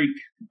Buckhead Creek,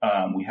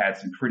 we had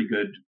some pretty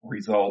good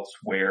results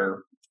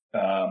where,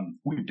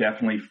 we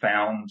definitely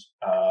found,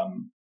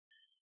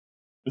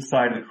 the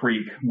side of the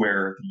creek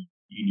where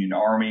the Union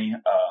Army,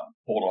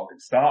 pulled off and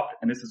stopped.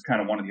 And this is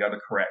kind of one of the other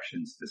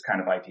corrections, this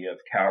kind of idea of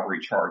cavalry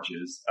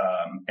charges,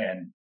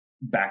 and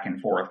back and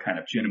forth kind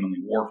of gentlemanly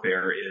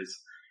warfare is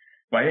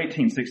by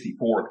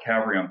 1864, the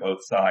cavalry on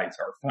both sides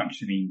are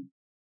functioning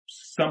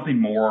something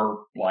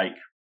more like,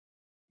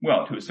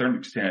 well, to a certain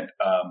extent,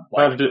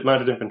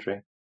 mounted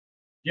infantry.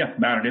 Yeah,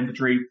 mounted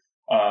infantry,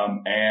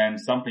 and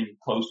something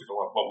closer to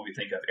what we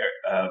think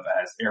of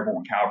as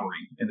airborne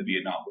cavalry in the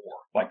Vietnam War.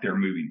 Like they're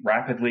moving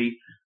rapidly,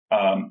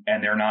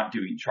 and they're not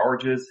doing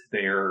charges.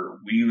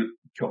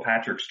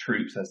 Kilpatrick's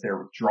troops, as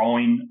they're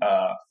withdrawing,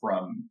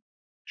 from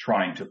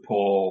trying to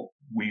pull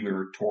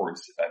Wheeler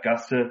towards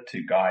Augusta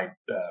to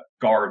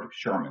guard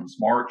Sherman's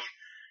march,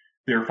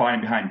 they're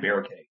fighting behind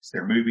barricades.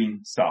 They're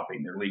moving,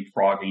 stopping. They're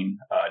leapfrogging,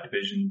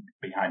 division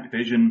behind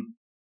division.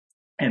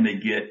 And they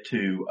get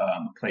to,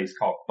 a place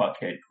called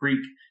Buckhead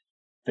Creek.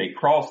 They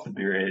cross the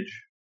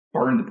bridge,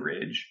 burn the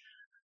bridge.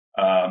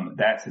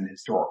 That's in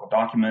historical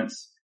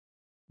documents.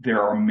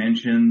 There are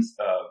mentions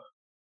of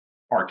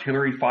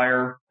artillery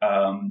fire,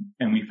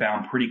 and we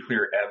found pretty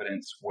clear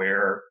evidence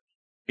where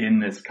in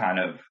this kind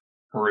of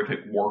horrific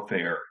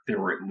warfare, there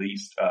were at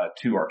least,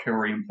 2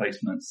 artillery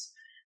emplacements.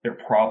 They're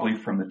probably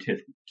from the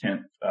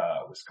 10th,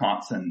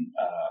 Wisconsin,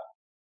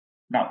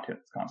 not 10th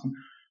Wisconsin.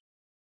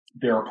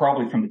 They're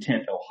probably from the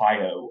 10th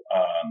Ohio,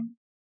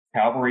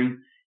 cavalry,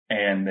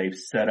 and they've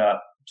set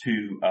up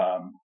 2,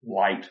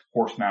 light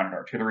horse-mounted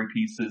artillery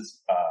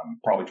pieces,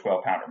 probably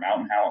 12-pounder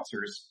mountain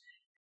howitzers.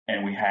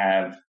 And we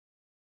have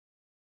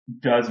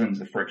dozens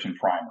of friction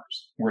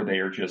primers where they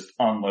are just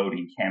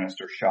unloading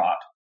canister shot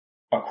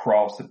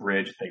across the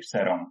bridge they've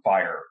set on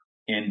fire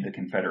in the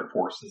Confederate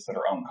forces that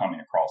are oncoming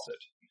across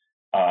it.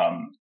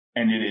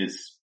 And it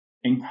is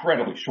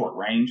incredibly short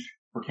range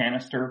for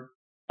canister.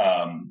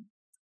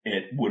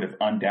 It would have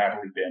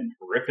undoubtedly been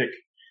horrific.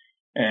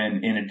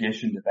 And in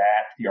addition to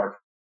that, the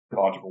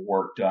archaeological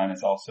work done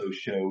has also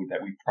showed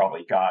that we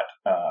probably got,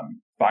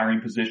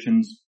 firing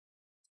positions,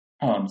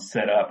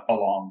 set up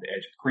along the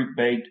edge of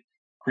the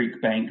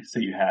creek bank. So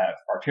you have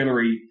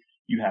artillery,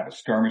 you have a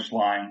skirmish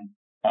line,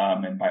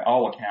 and by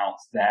all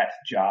accounts, that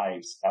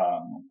jives,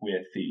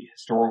 with the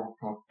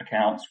historical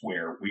accounts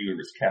where Wheeler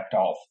was kept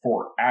off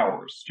for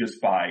hours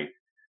just by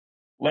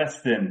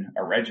less than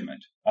a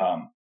regiment,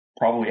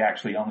 probably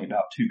actually only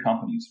about 2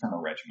 companies from a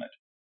regiment.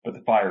 But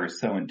the fire is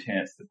so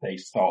intense that they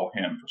stall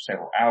him for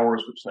several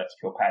hours, which lets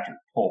Kilpatrick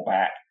pull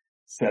back,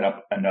 set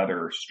up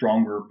another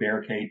stronger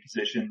barricade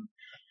position.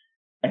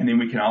 And then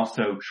we can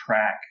also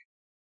track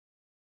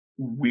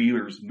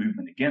Wheeler's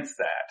movement against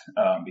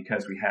that,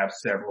 because we have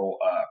several,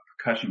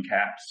 percussion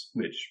caps,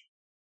 which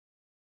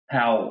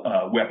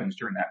how, weapons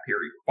during that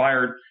period were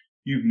fired.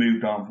 You've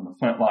moved on from a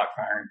flintlock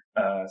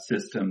firing,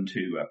 system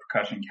to a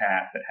percussion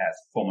cap that has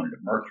fulminate of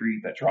mercury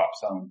that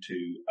drops onto,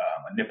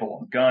 a nipple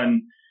on the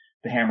gun.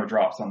 The hammer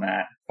drops on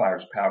that,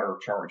 fires powder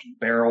charge in the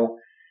barrel.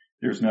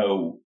 There's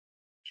no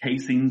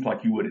casings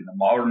like you would in a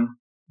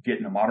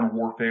modern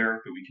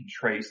warfare, but we can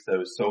trace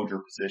those soldier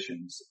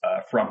positions,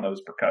 from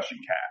those percussion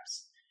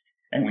caps.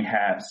 And we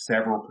have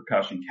several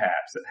percussion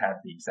caps that have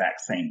the exact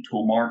same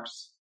tool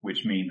marks,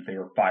 which means they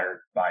were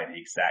fired by the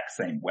exact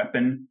same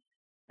weapon.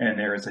 And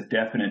there is a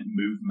definite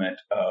movement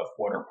of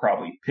what are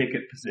probably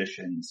picket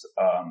positions,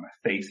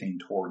 facing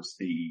towards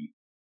the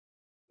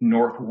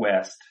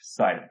northwest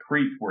side of the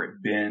creek where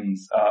it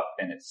bends up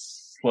and it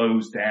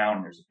slows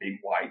down. There's a big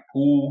white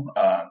pool,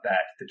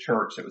 that the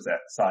church that was at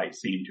the site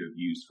seemed to have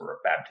used for a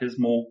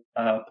baptismal,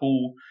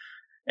 pool.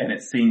 And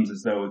it seems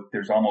as though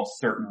there's almost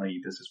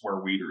certainly this is where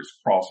Wheeler is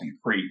crossing the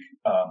creek,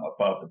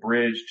 above the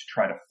bridge to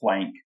try to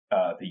flank,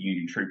 the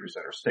Union troopers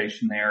that are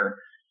stationed there.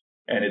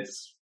 And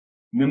it's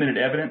limited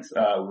evidence.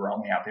 We're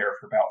only out there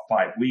for about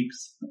 5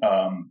 weeks.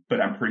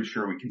 But I'm pretty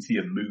sure we can see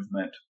a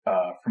movement,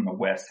 from the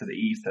west to the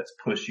east that's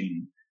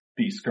pushing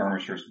these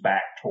skirmishers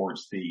back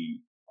towards the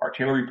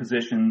artillery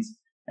positions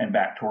and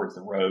back towards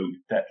the road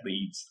that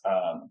leads,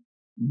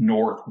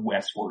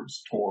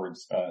 northwestwards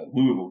towards,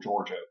 Louisville,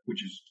 Georgia,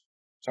 which is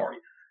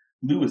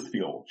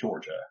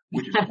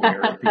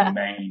where the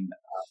main,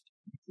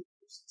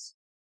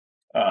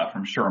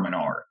 from Sherman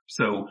are.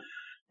 So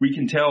we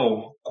can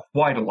tell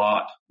quite a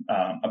lot,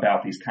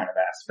 about these kind of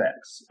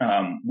aspects.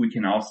 We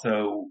can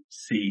also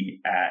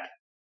see at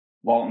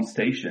Lawton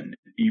Station,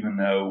 even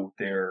though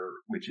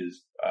which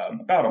is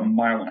about a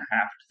mile and a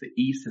half to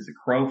the east as a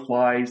crow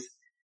flies.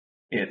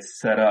 It's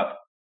set up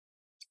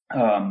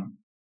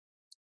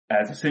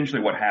as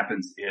essentially what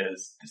happens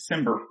is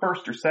December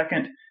 1st or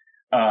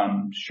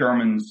 2nd,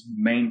 Sherman's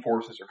main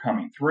forces are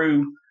coming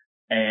through,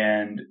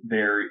 and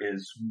there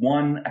is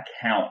one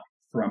account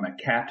from a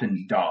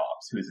Captain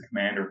Dobbs, who is the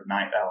commander of the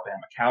 9th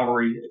Alabama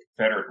Cavalry, a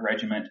Confederate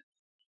regiment,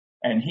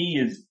 and he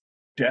is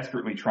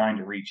desperately trying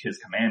to reach his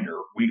commander,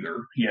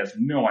 Wheeler. He has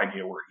no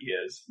idea where he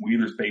is.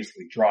 Wheeler's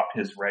basically dropped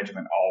his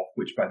regiment off,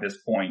 which by this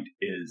point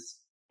is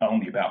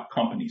only about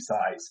company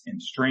size in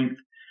strength.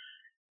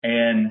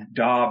 And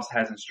Dobbs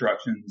has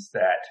instructions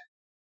that,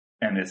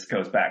 and this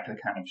goes back to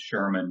kind of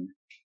Sherman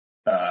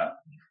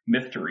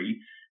mystery,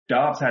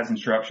 Dobbs has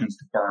instructions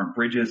to burn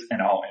bridges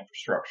and all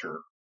infrastructure,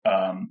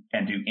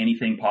 and do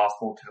anything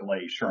possible to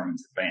delay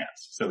Sherman's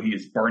advance. So he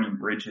is burning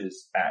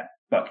bridges at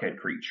Buckhead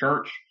Creek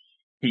Church.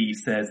 He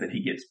says that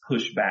he gets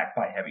pushed back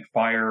by heavy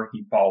fire.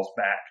 He falls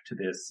back to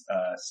this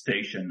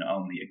station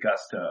on the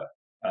Augusta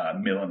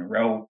Millen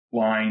Rail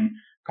line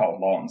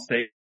called Lawton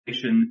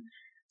Station.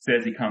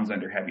 Says he comes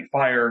under heavy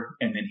fire,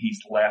 and then he's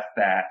left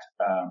that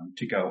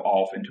to go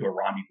off into a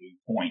rendezvous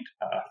point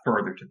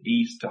further to the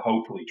east to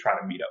hopefully try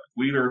to meet up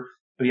with Wheeler,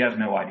 but he has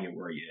no idea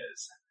where he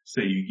is.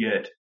 So you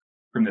get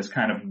from this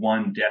kind of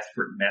one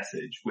desperate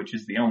message, which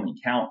is the only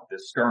count of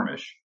this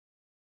skirmish,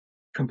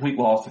 complete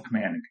loss of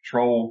command and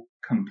control,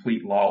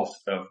 complete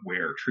loss of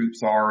where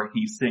troops are.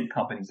 He sent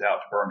companies out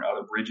to burn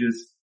other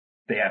bridges.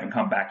 They haven't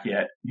come back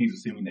yet. He's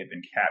assuming they've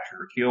been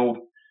captured or killed.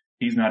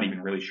 He's not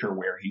even really sure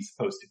where he's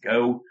supposed to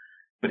go,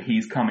 but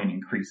he's coming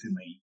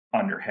increasingly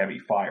under heavy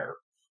fire.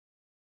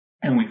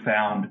 And we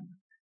found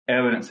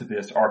evidence of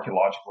this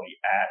archaeologically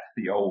at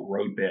the old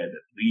roadbed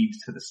that leads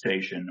to the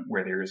station,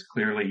 where there is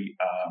clearly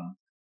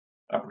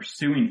a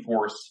pursuing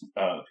force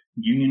of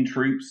Union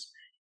troops.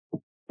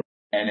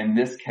 And in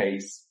this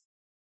case,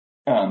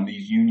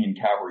 these Union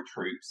cavalry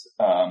troops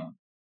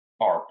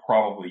are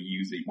probably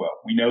using,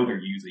 well, we know they're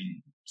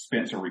using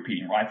Spencer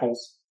repeating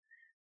rifles,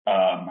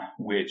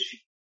 which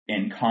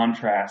in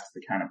contrast to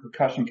the kind of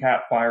percussion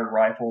cap fired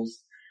rifles,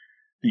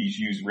 these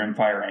use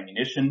rimfire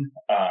ammunition.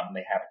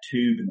 They have a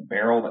tube in the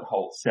barrel that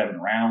holds 7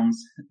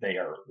 rounds. They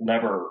are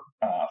lever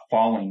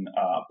falling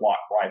block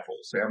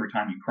rifles. So every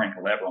time you crank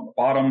a lever on the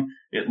bottom,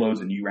 it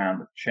loads a new round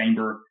with the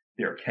chamber.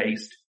 They're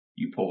cased.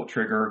 You pull a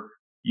trigger.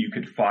 You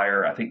could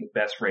fire, I think the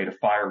best rate of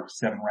fire was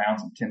 7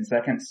 rounds in 10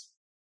 seconds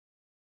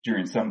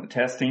during some of the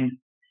testing.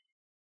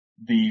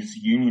 These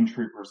Union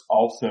troopers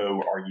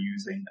also are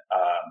using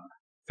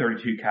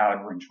 32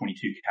 caliber and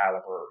 22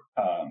 caliber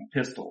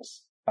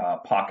pistols,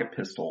 pocket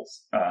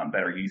pistols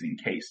that are using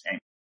cased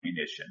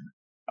ammunition.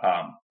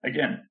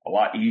 Again, a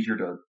lot easier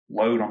to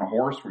load on a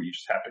horse, where you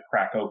just have to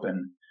crack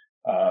open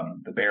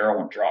the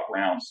barrel and drop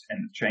rounds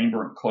in the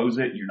chamber and close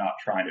it. You're not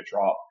trying to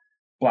drop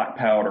black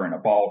powder and a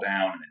ball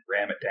down and then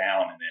ram it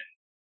down and then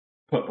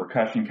put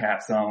percussion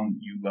caps on.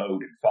 You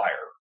load and fire.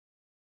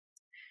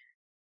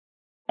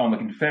 On the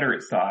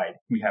Confederate side,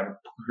 we have a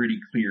pretty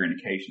clear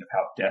indication of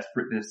how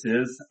desperate this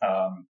is,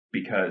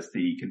 because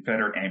the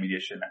Confederate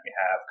ammunition that we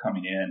have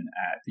coming in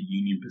at the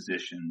Union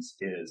positions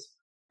is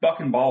buck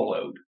and ball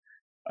load.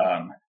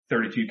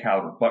 32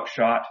 caliber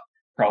buckshot,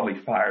 probably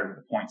fired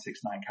with a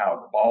 .69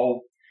 caliber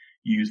ball,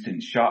 used in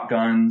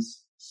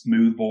shotguns,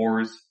 smooth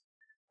bores.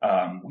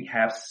 We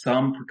have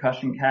some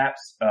percussion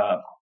caps,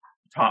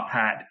 top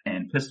hat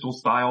and pistol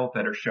style,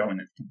 that are showing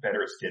that the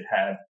Confederates did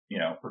have,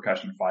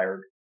 percussion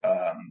fired,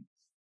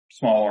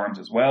 small arms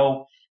as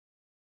well.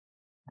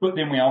 But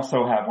then we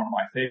also have one of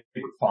my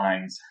favorite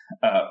finds,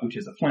 which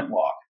is a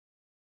flintlock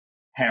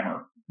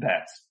hammer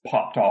that's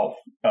popped off,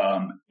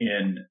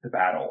 in the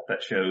battle,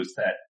 that shows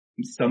that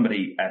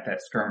somebody at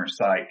that skirmish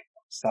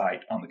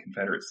site on the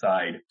Confederate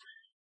side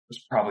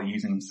was probably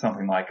using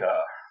something like a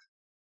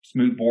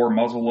smooth bore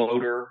muzzle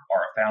loader or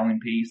a fowling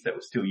piece that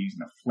was still using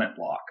a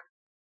flintlock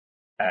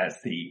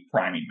as the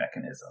priming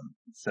mechanism.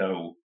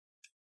 So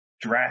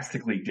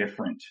drastically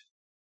different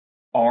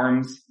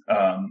arms,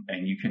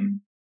 and you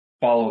can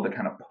follow the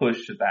kind of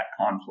push of that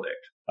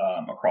conflict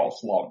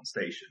across Lawton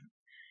Station.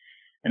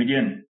 And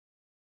again,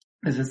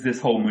 this is this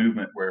whole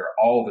movement where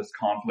all this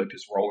conflict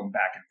is rolling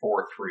back and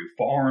forth through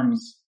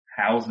farms,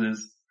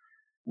 houses.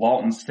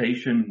 Lawton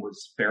Station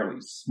was fairly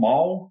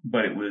small,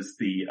 but it was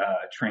the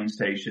train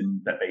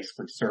station that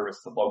basically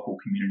serviced the local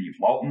community of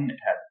Lawton. It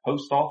had a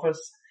post office.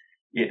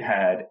 It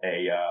had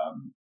a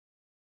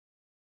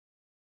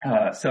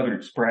Southern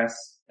Express,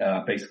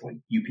 basically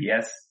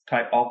UPS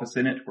type office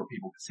in it, where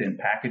people could send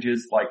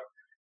packages. Like,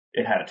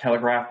 it had a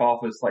telegraph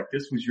office. Like,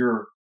 this was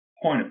your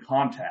point of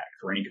contact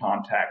for any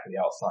contact with the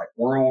outside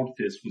world.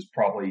 This was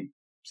probably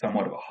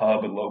somewhat of a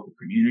hub, a local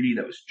community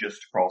that was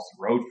just across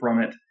the road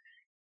from it.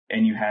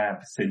 And you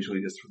have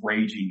essentially this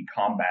raging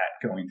combat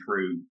going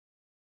through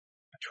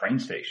a train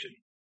station.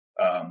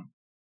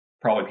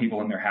 Probably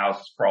people in their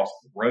houses across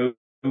the road.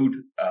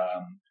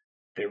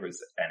 There was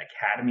an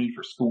academy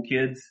for school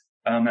kids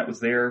that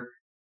was there,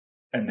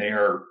 and they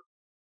are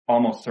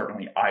almost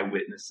certainly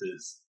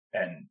eyewitnesses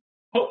and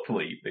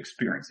hopefully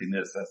experiencing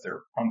this as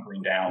they're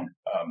hunkering down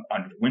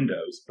under the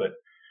windows. But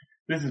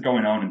this is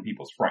going on in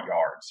people's front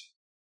yards.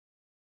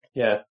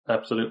 Yeah,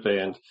 absolutely.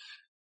 And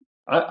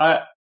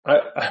I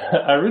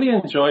really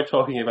enjoy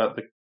talking about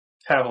the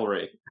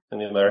cavalry in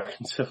the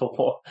American Civil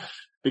War,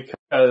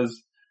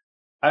 because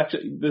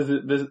actually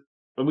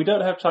we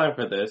don't have time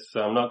for this,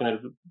 so I'm not going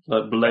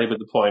to belabor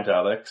the point,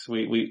 Alex.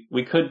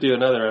 We could do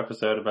another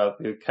episode about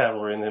the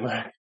cavalry in the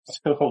American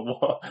Civil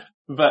War,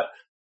 but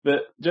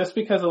just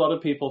because a lot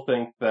of people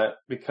think that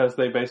because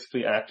they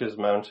basically act as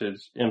mounted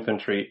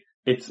infantry,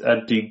 it's a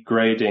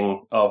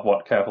degrading of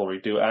what cavalry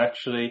do.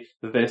 Actually,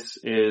 this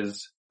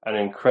is an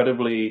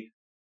incredibly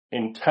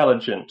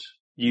intelligent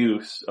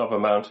use of a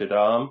mounted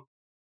arm.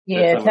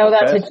 Yeah, tell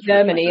that to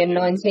Germany in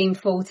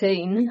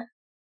 1914.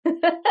 In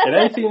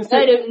 1860,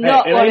 they do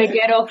not want to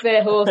get off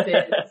their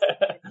horses.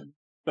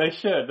 They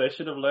should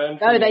have learned.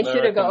 No, they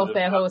should have got off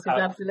their horses.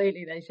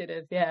 Absolutely, they should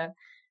have. Yeah.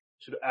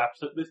 Should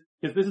absolutely,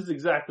 because this is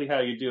exactly how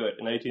you do it.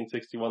 In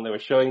 1861, they were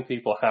showing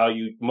people how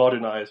you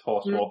modernize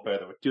horse warfare.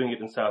 They were doing it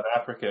in South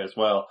Africa as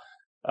well.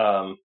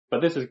 But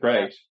this is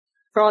great.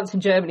 France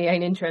and Germany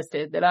ain't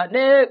interested. They're like,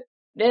 no,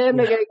 I'm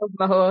not getting off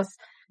my horse.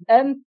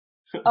 I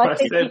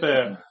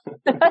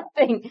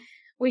think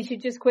we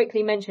should just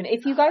quickly mention,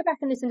 if you go back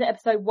and listen to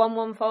episode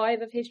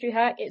 115 of History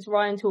Hack, it's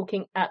Ryan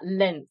talking at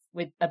length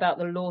about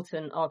the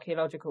Lawton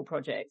archaeological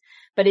project.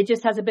 But it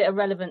just has a bit of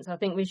relevance. I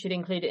think we should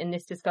include it in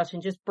this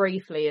discussion just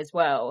briefly as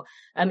well.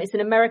 It's an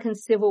American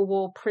Civil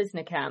War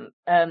prisoner camp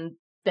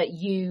that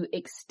you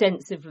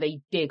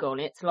extensively dig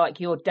on. It's like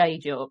your day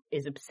job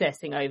is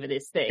obsessing over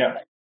this thing.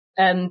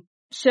 Yeah.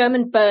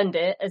 Sherman burned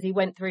it as he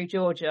went through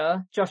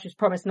Georgia. Josh has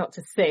promised not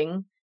to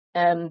sing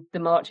the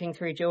marching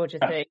through Georgia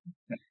thing,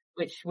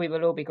 which we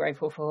will all be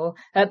grateful for.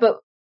 But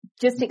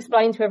just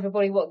explain to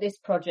everybody what this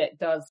project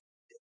does.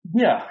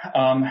 Yeah.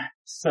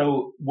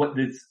 So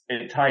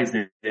it ties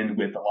in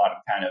with a lot of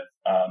kind of,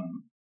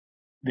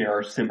 there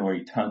are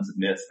similarly tons of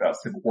myths about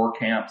Civil War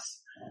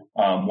camps.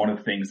 One of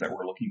the things that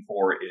we're looking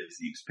for is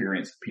the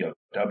experience of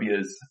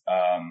POWs,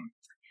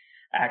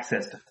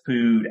 access to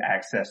food,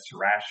 access to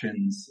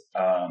rations,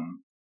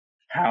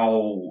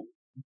 how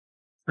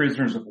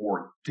prisoners of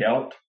war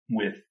dealt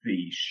with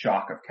the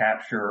shock of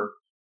capture.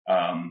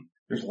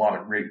 There's a lot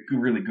of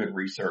really good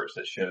research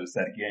that shows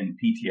that, again,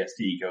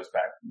 PTSD goes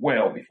back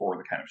well before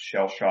the kind of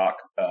shell shock,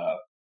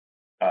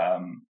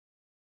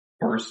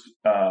 first,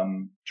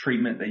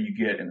 treatment that you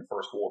get in the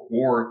First World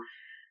War.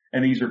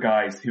 And these are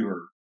guys who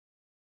are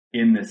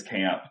in this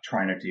camp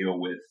trying to deal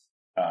with,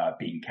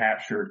 being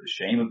captured, the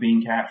shame of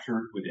being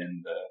captured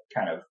within the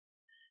kind of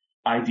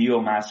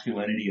ideal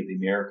masculinity of the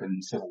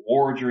American Civil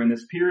War during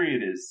this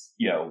period is,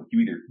 you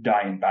either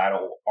die in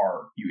battle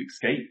or you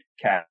escape.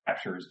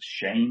 Capture is a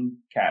shame.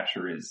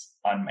 Capture is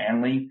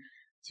unmanly.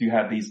 So you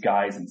have these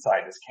guys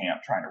inside this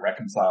camp trying to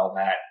reconcile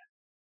that.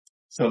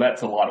 So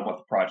that's a lot of what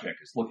the project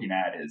is looking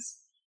at, is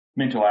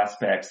mental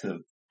aspects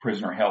of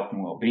prisoner health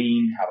and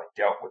well-being, how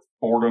they dealt with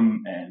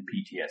boredom and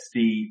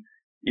PTSD,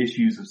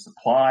 issues of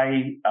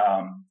supply,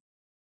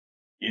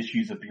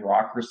 issues of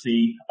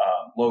bureaucracy,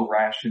 low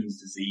rations,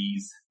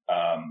 disease.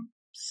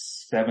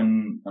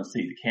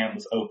 The camp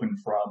was open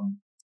from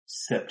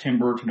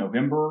September to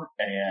November,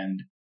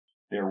 and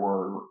there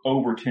were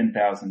over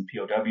 10,000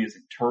 POWs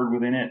interred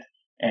within it.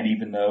 And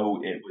even though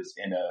it was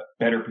in a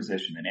better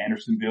position than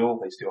Andersonville,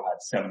 they still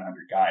had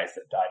 700 guys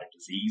that died of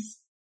disease.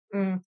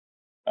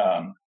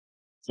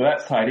 So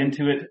that's tied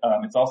into it.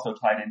 It's also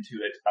tied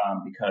into it,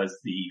 because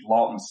the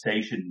Lawton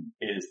Station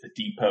is the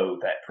depot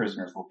that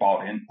prisoners were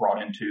brought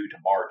into to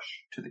march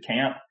to the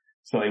camp.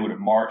 So they would have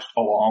marched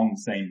along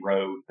the same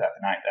road that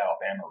the 9th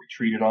Alabama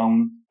retreated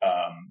on,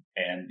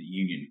 and the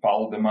Union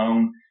followed them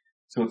on.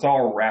 So it's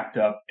all wrapped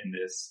up in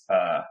this,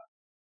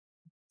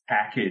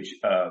 package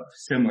of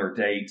similar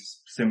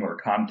dates, similar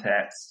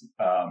contexts,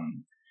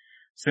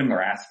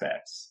 similar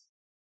aspects.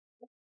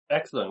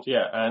 Excellent.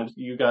 Yeah. And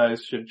you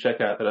guys should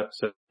check out that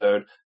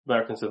episode.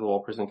 American Civil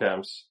War prison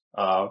camps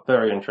are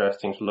very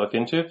interesting to look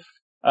into.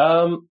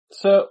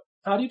 So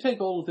how do you take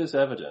all of this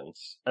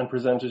evidence and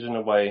present it in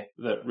a way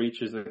that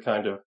reaches the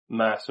kind of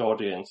mass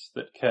audience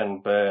that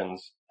Ken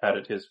Burns had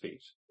at his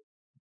feet?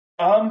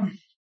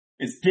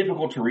 It's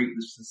difficult to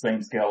reach the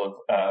same scale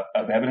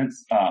of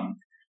evidence.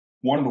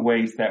 One of the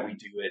ways that we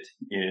do it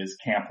is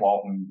Camp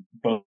Lawton,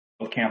 both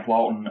Camp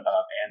Lawton,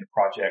 and the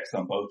projects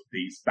on both of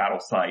these battle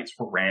sites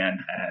were ran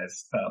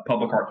as,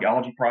 public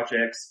archaeology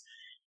projects.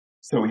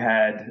 So we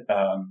had,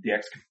 the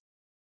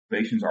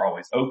excavations are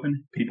always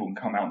open. People can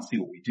come out and see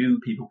what we do.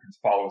 People can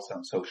follow us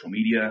on social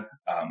media.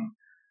 I'm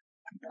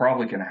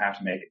probably going to have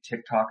to make a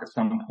TikTok at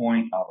some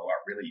point, although I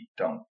really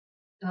don't.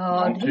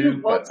 Oh,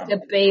 who wants to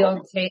be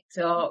on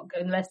TikTok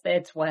unless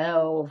they're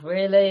 12?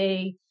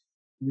 Really?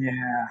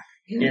 Yeah,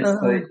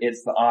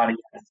 it's the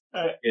audience.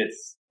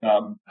 It's,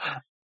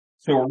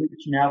 so we're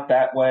reaching out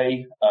that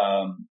way.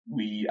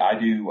 I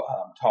do,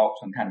 talks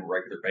on kind of a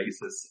regular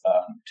basis,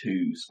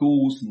 to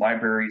schools and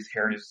libraries,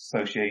 heritage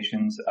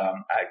associations.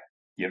 I've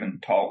given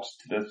talks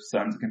to the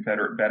Sons of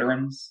Confederate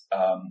Veterans,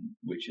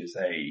 which is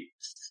a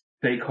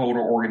stakeholder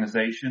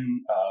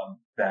organization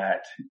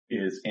that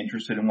is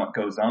interested in what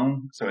goes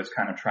on. So it's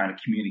kind of trying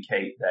to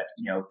communicate that,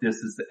 this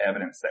is the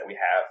evidence that we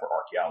have for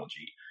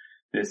archaeology.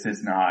 This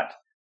is not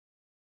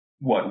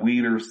what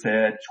Wheeler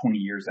said 20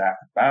 years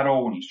after the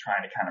battle when he's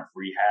trying to kind of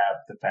rehab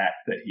the fact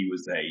that he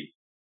was a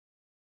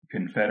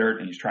Confederate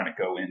and he's trying to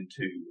go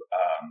into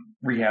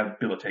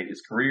rehabilitate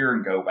his career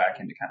and go back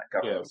into kind of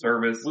government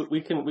service.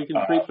 We can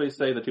briefly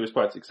say that he was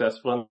quite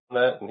successful in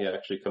that, and he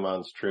actually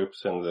commands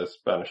troops in the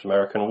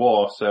Spanish-American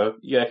War. So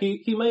yeah,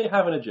 he may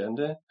have an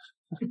agenda.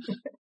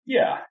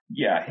 Yeah.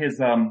 His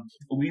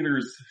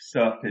Wheeler's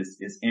stuff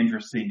is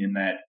interesting in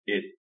that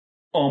it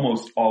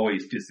almost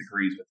always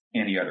disagrees with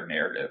any other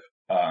narrative.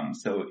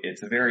 So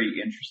it's a very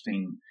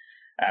interesting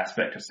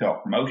aspect of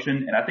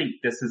self-promotion. And I think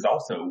this is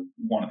also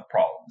one of the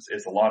problems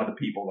is a lot of the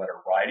people that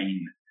are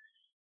writing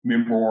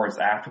memoirs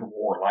after the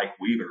war, like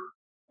Wheeler,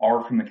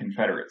 are from the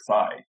Confederate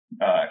side.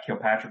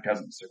 Kilpatrick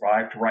doesn't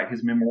survive to write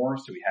his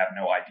memoirs, so we have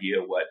no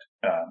idea what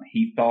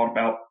he thought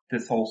about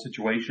this whole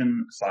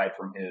situation, aside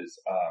from his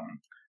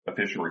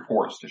official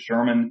reports to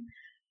Sherman.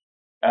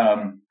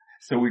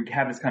 So we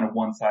have this kind of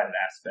one-sided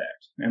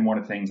aspect. And one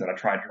of the things that I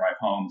tried to drive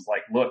home is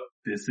like, look,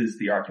 this is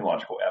the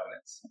archaeological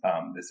evidence.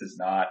 This is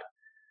not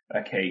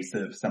a case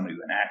of somebody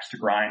with an axe to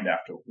grind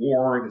after the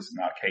war. This is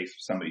not a case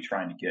of somebody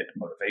trying to get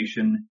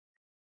motivation.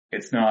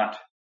 It's not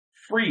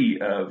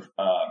free of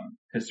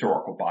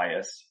historical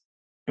bias,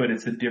 but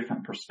it's a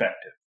different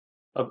perspective.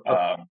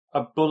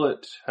 A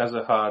bullet has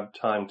a hard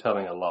time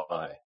telling a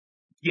lie.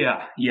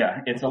 Yeah.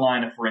 It's a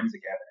line of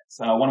forensic evidence.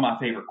 One of my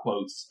favorite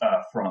quotes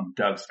from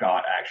Doug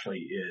Scott actually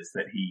is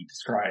that he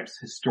describes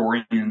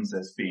historians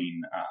as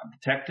being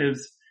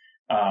detectives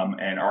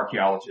and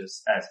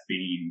archaeologists as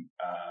being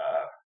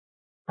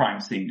crime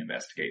scene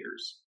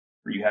investigators,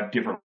 where you have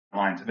different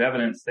lines of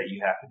evidence that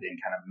you have to then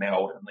kind of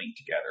meld and link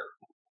together.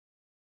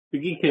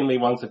 Biggie Kinley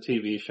wants a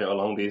TV show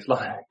along these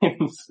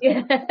lines.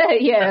 Yeah,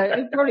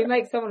 it probably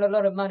makes someone a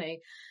lot of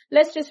money.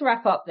 Let's just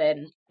wrap up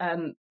then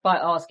by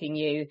asking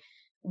you,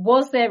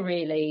 was there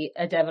really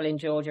a devil in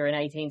Georgia in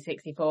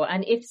 1864?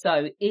 And if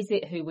so, is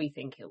it who we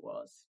think it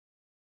was?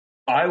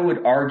 I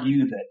would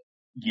argue that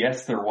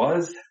yes, there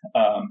was,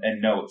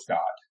 and no, it's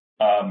not.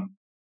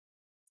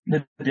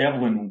 The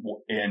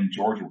devil in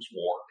Georgia was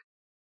war,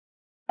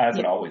 as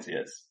it always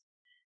is.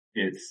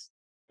 It's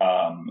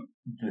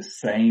the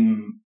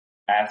same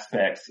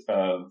aspects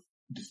of,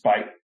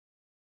 despite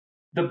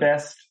the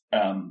best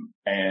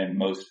and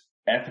most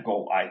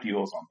ethical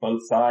ideals on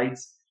both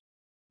sides,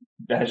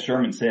 as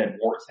Sherman said,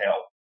 war is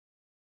hell.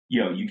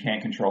 You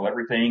can't control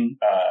everything.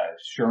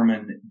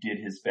 Sherman did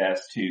his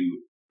best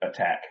to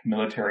attack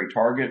military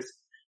targets,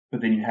 but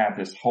then you have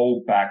this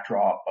whole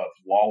backdrop of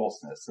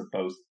lawlessness of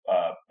both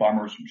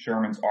bummers from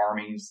Sherman's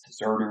armies,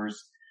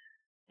 deserters,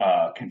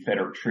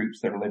 Confederate troops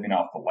that are living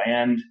off the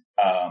land.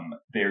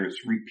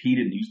 There's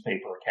repeated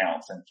newspaper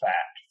accounts, in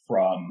fact,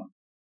 from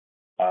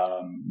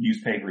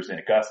newspapers in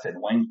Augusta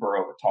and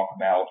Waynesboro that talk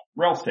about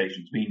rail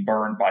stations being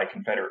burned by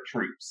Confederate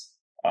troops.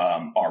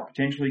 Are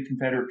potentially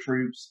Confederate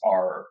troops,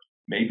 are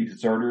maybe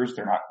deserters.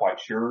 They're not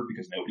quite sure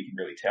because nobody can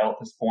really tell at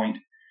this point.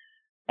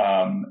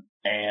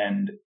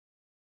 And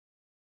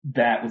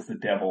that was the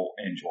devil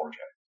in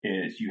Georgia,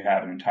 is you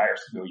have an entire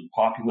civilian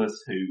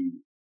populace who,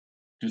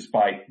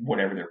 despite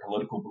whatever their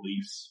political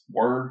beliefs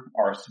were,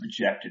 are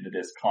subjected to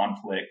this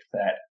conflict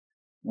that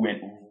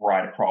went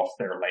right across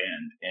their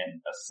land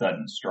in a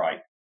sudden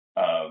strike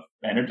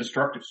and a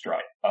destructive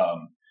strike.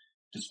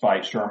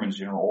 Despite Sherman's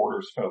general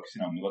orders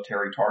focusing on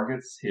military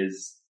targets,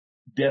 his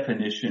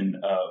definition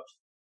of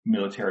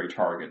military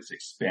targets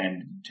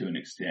expanded to an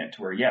extent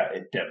to where,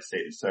 it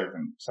devastated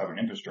southern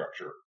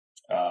infrastructure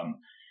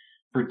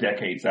for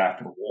decades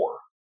after the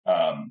war.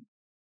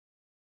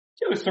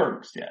 To a certain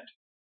extent.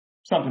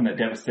 Something that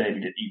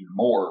devastated it even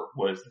more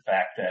was the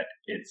fact that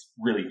it's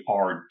really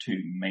hard to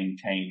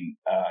maintain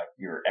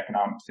your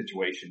economic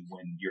situation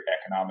when your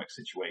economic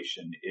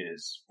situation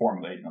is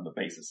formulated on the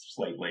basis of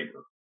slave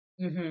labor.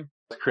 Mm-hmm.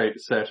 Create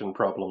certain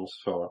problems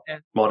for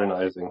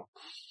modernizing.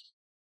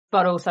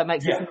 But also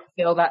makes us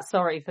feel that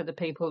sorry for the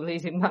people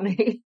losing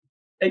money.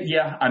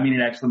 Yeah, I mean,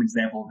 an excellent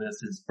example of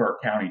this is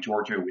Burke County,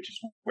 Georgia, which is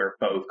where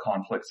both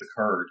conflicts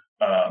occurred.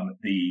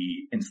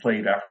 The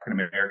enslaved African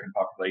American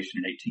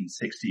population in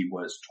 1860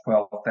 was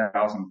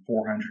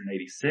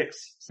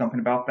 12,486,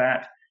 something about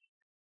that.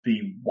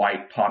 The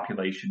white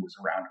population was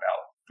around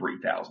about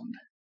 3,000.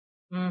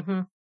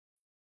 Mm-hmm.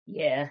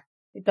 Yeah,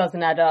 it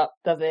doesn't add up,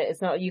 does it?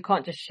 It's not, you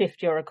can't just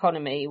shift your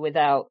economy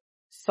without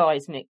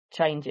seismic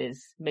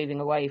changes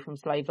moving away from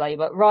slave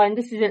labor. Ryan,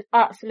 this has been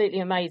absolutely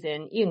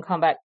amazing. You can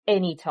come back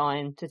any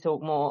time to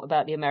talk more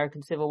about the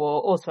American Civil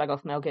War or slag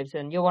off Mel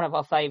Gibson. You're one of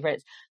our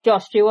favourites.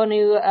 Josh, do you want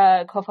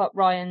to cough up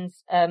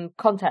Ryan's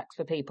contacts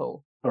for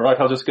people? All right,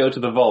 I'll just go to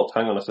the vault.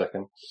 Hang on a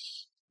second.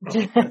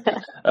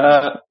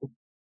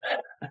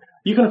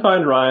 You can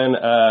find Ryan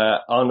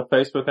on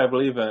Facebook, I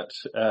believe, at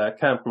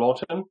Camp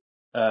Lawton.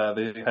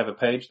 They have a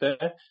page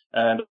there,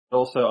 and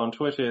also on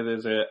Twitter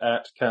there's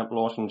at Camp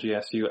Lawton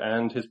GSU,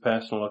 and his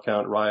personal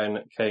account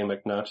Ryan K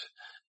McNutt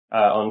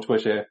on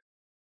Twitter.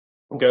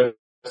 go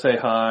say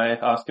hi,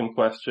 ask him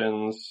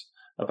questions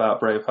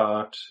about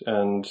Braveheart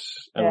and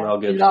Mel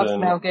Gibson. He loves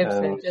Mel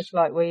Gibson, just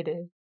like we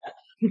do.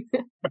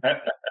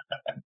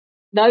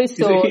 No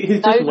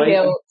swords, no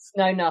guilt,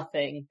 no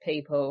nothing,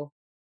 people.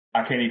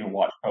 I can't even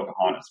watch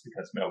Pocahontas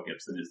because Mel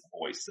Gibson is the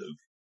voice of...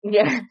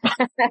 Yeah.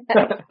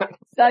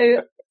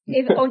 So,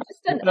 on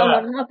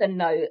another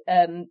note,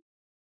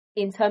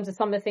 in terms of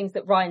some of the things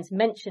that Ryan's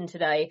mentioned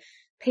today,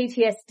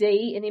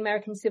 PTSD in the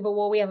American Civil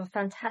War, we have a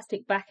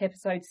fantastic back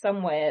episode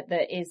somewhere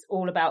that is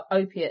all about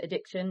opiate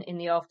addiction in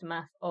the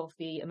aftermath of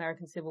the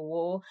American Civil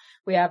War.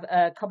 We have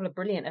a couple of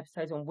brilliant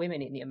episodes on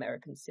women in the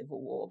American Civil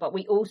War, but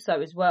we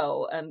also as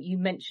well, you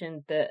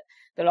mentioned that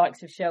the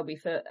likes of Shelby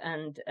Foote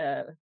and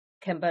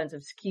Ken Burns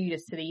have skewed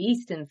us to the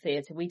Eastern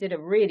Theatre. We did a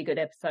really good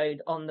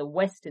episode on the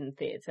Western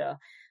Theatre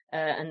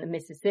and the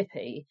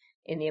Mississippi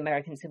in the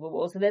American Civil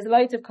War. So there's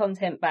loads of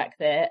content back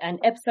there. And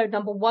episode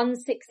number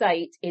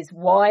 168 is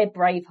Why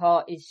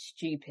Braveheart is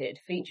Stupid,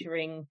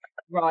 featuring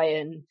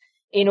Ryan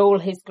in all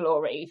his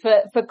glory.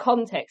 For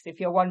context,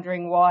 if you're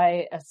wondering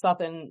why a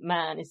Southern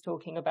man is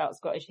talking about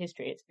Scottish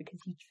history, it's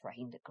because he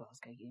trained at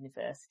Glasgow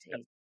University.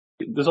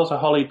 There's also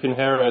Holly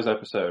Pinheiro's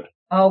episode.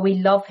 Oh, we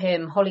love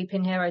him. Holly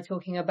Pinheiro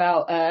talking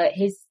about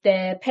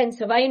their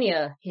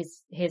Pennsylvania,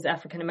 his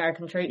African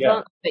American troops,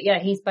 aren't they? But yeah,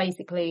 he's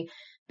basically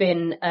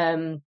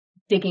been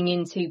digging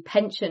into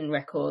pension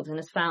records and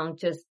has found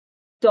just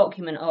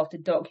document after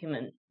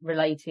document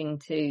relating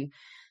to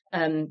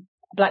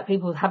black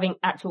people having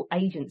actual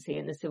agency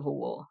in the Civil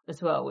War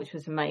as well, which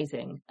was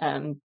amazing.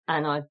 And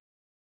I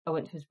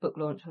went to his book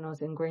launch when I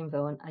was in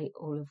Greenville and ate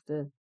all of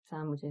the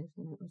sandwiches,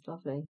 and it was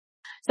lovely.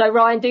 So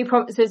Ryan, do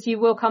promise us you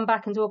will come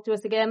back and talk to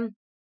us again?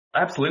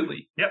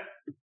 Absolutely. Yep.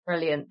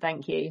 Brilliant.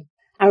 Thank you.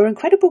 Our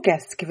incredible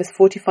guests give us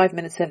 45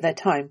 minutes of their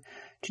time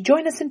to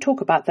join us and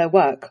talk about their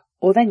work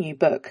or their new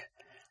book.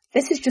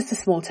 This is just a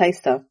small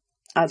taster.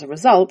 As a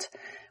result,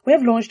 we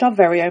have launched our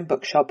very own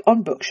bookshop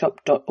on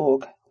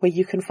bookshop.org, where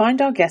you can find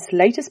our guests'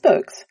 latest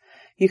books,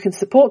 you can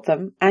support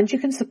them, and you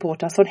can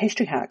support us on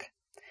History Hack.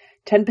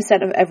 10%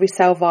 of every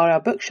sale via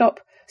our bookshop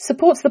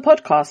supports the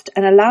podcast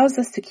and allows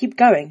us to keep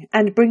going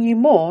and bring you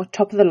more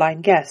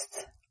top-of-the-line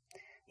guests.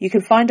 You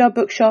can find our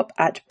bookshop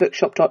at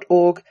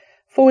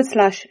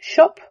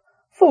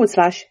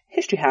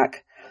bookshop.org/shop/historyhack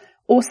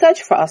or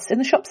search for us in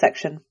the shop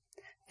section.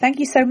 Thank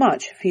you so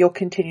much for your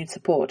continued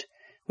support.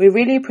 We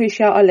really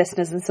appreciate our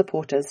listeners and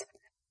supporters.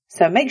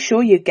 So make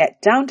sure you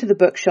get down to the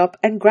bookshop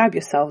and grab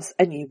yourselves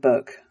a new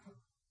book.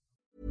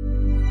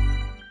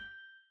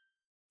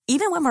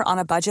 Even when we're on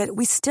a budget,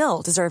 we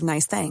still deserve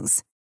nice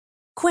things.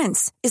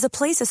 Quince is a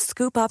place to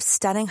scoop up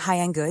stunning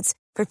high-end goods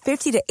for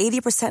 50 to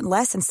 80%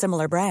 less than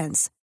similar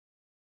brands.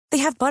 They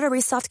have buttery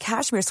soft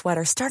cashmere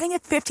sweaters starting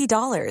at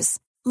 $50,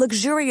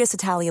 luxurious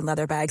Italian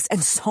leather bags,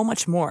 and so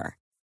much more.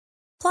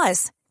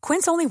 Plus,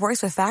 Quince only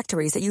works with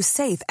factories that use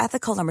safe,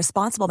 ethical, and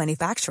responsible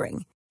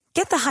manufacturing.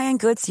 Get the high-end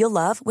goods you'll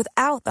love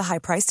without the high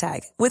price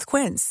tag with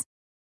Quince.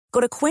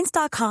 Go to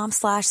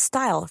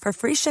quince.com/style for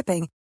free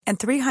shipping and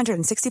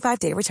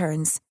 365-day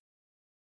returns.